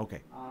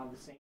 Okay. The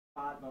same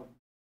spot, but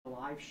the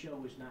live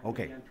show is not going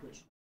to be on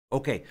Twitch.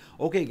 Okay,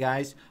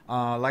 guys.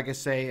 Like I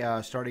say,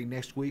 starting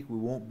next week, you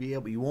won't be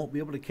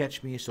able to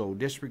catch me. So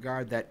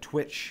disregard that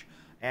Twitch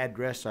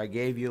address I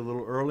gave you a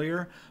little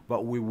earlier.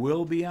 But we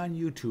will be on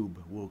YouTube.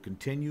 We'll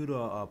continue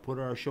to put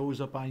our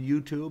shows up on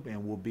YouTube,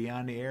 and we'll be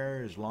on the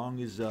air as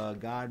long as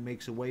God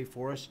makes a way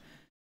for us.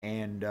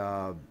 And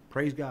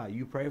praise God.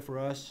 You pray for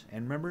us,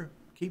 and remember,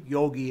 keep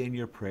Yogi in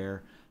your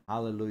prayer.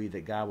 Hallelujah,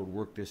 that God would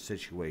work this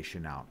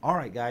situation out. All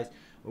right, guys.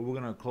 We're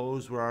going to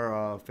close with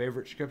our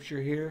favorite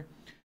scripture here.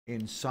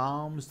 In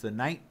Psalms, the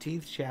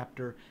 19th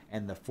chapter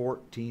and the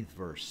 14th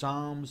verse.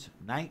 Psalms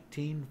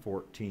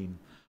 19:14.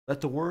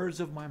 Let the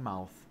words of my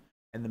mouth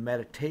and the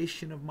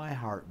meditation of my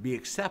heart be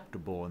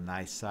acceptable in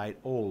thy sight,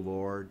 O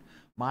Lord,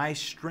 my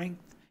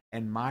strength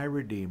and my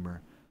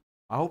redeemer.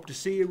 I hope to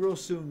see you real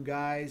soon,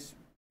 guys.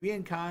 Be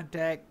in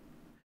contact.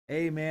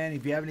 Amen.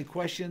 If you have any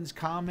questions,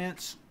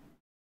 comments,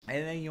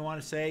 anything you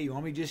want to say, you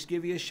want me to just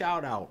give you a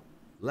shout out,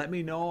 let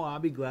me know. I'll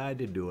be glad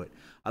to do it.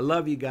 I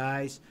love you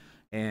guys.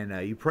 And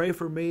you pray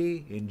for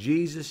me in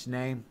Jesus'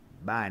 name.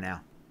 Bye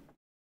now.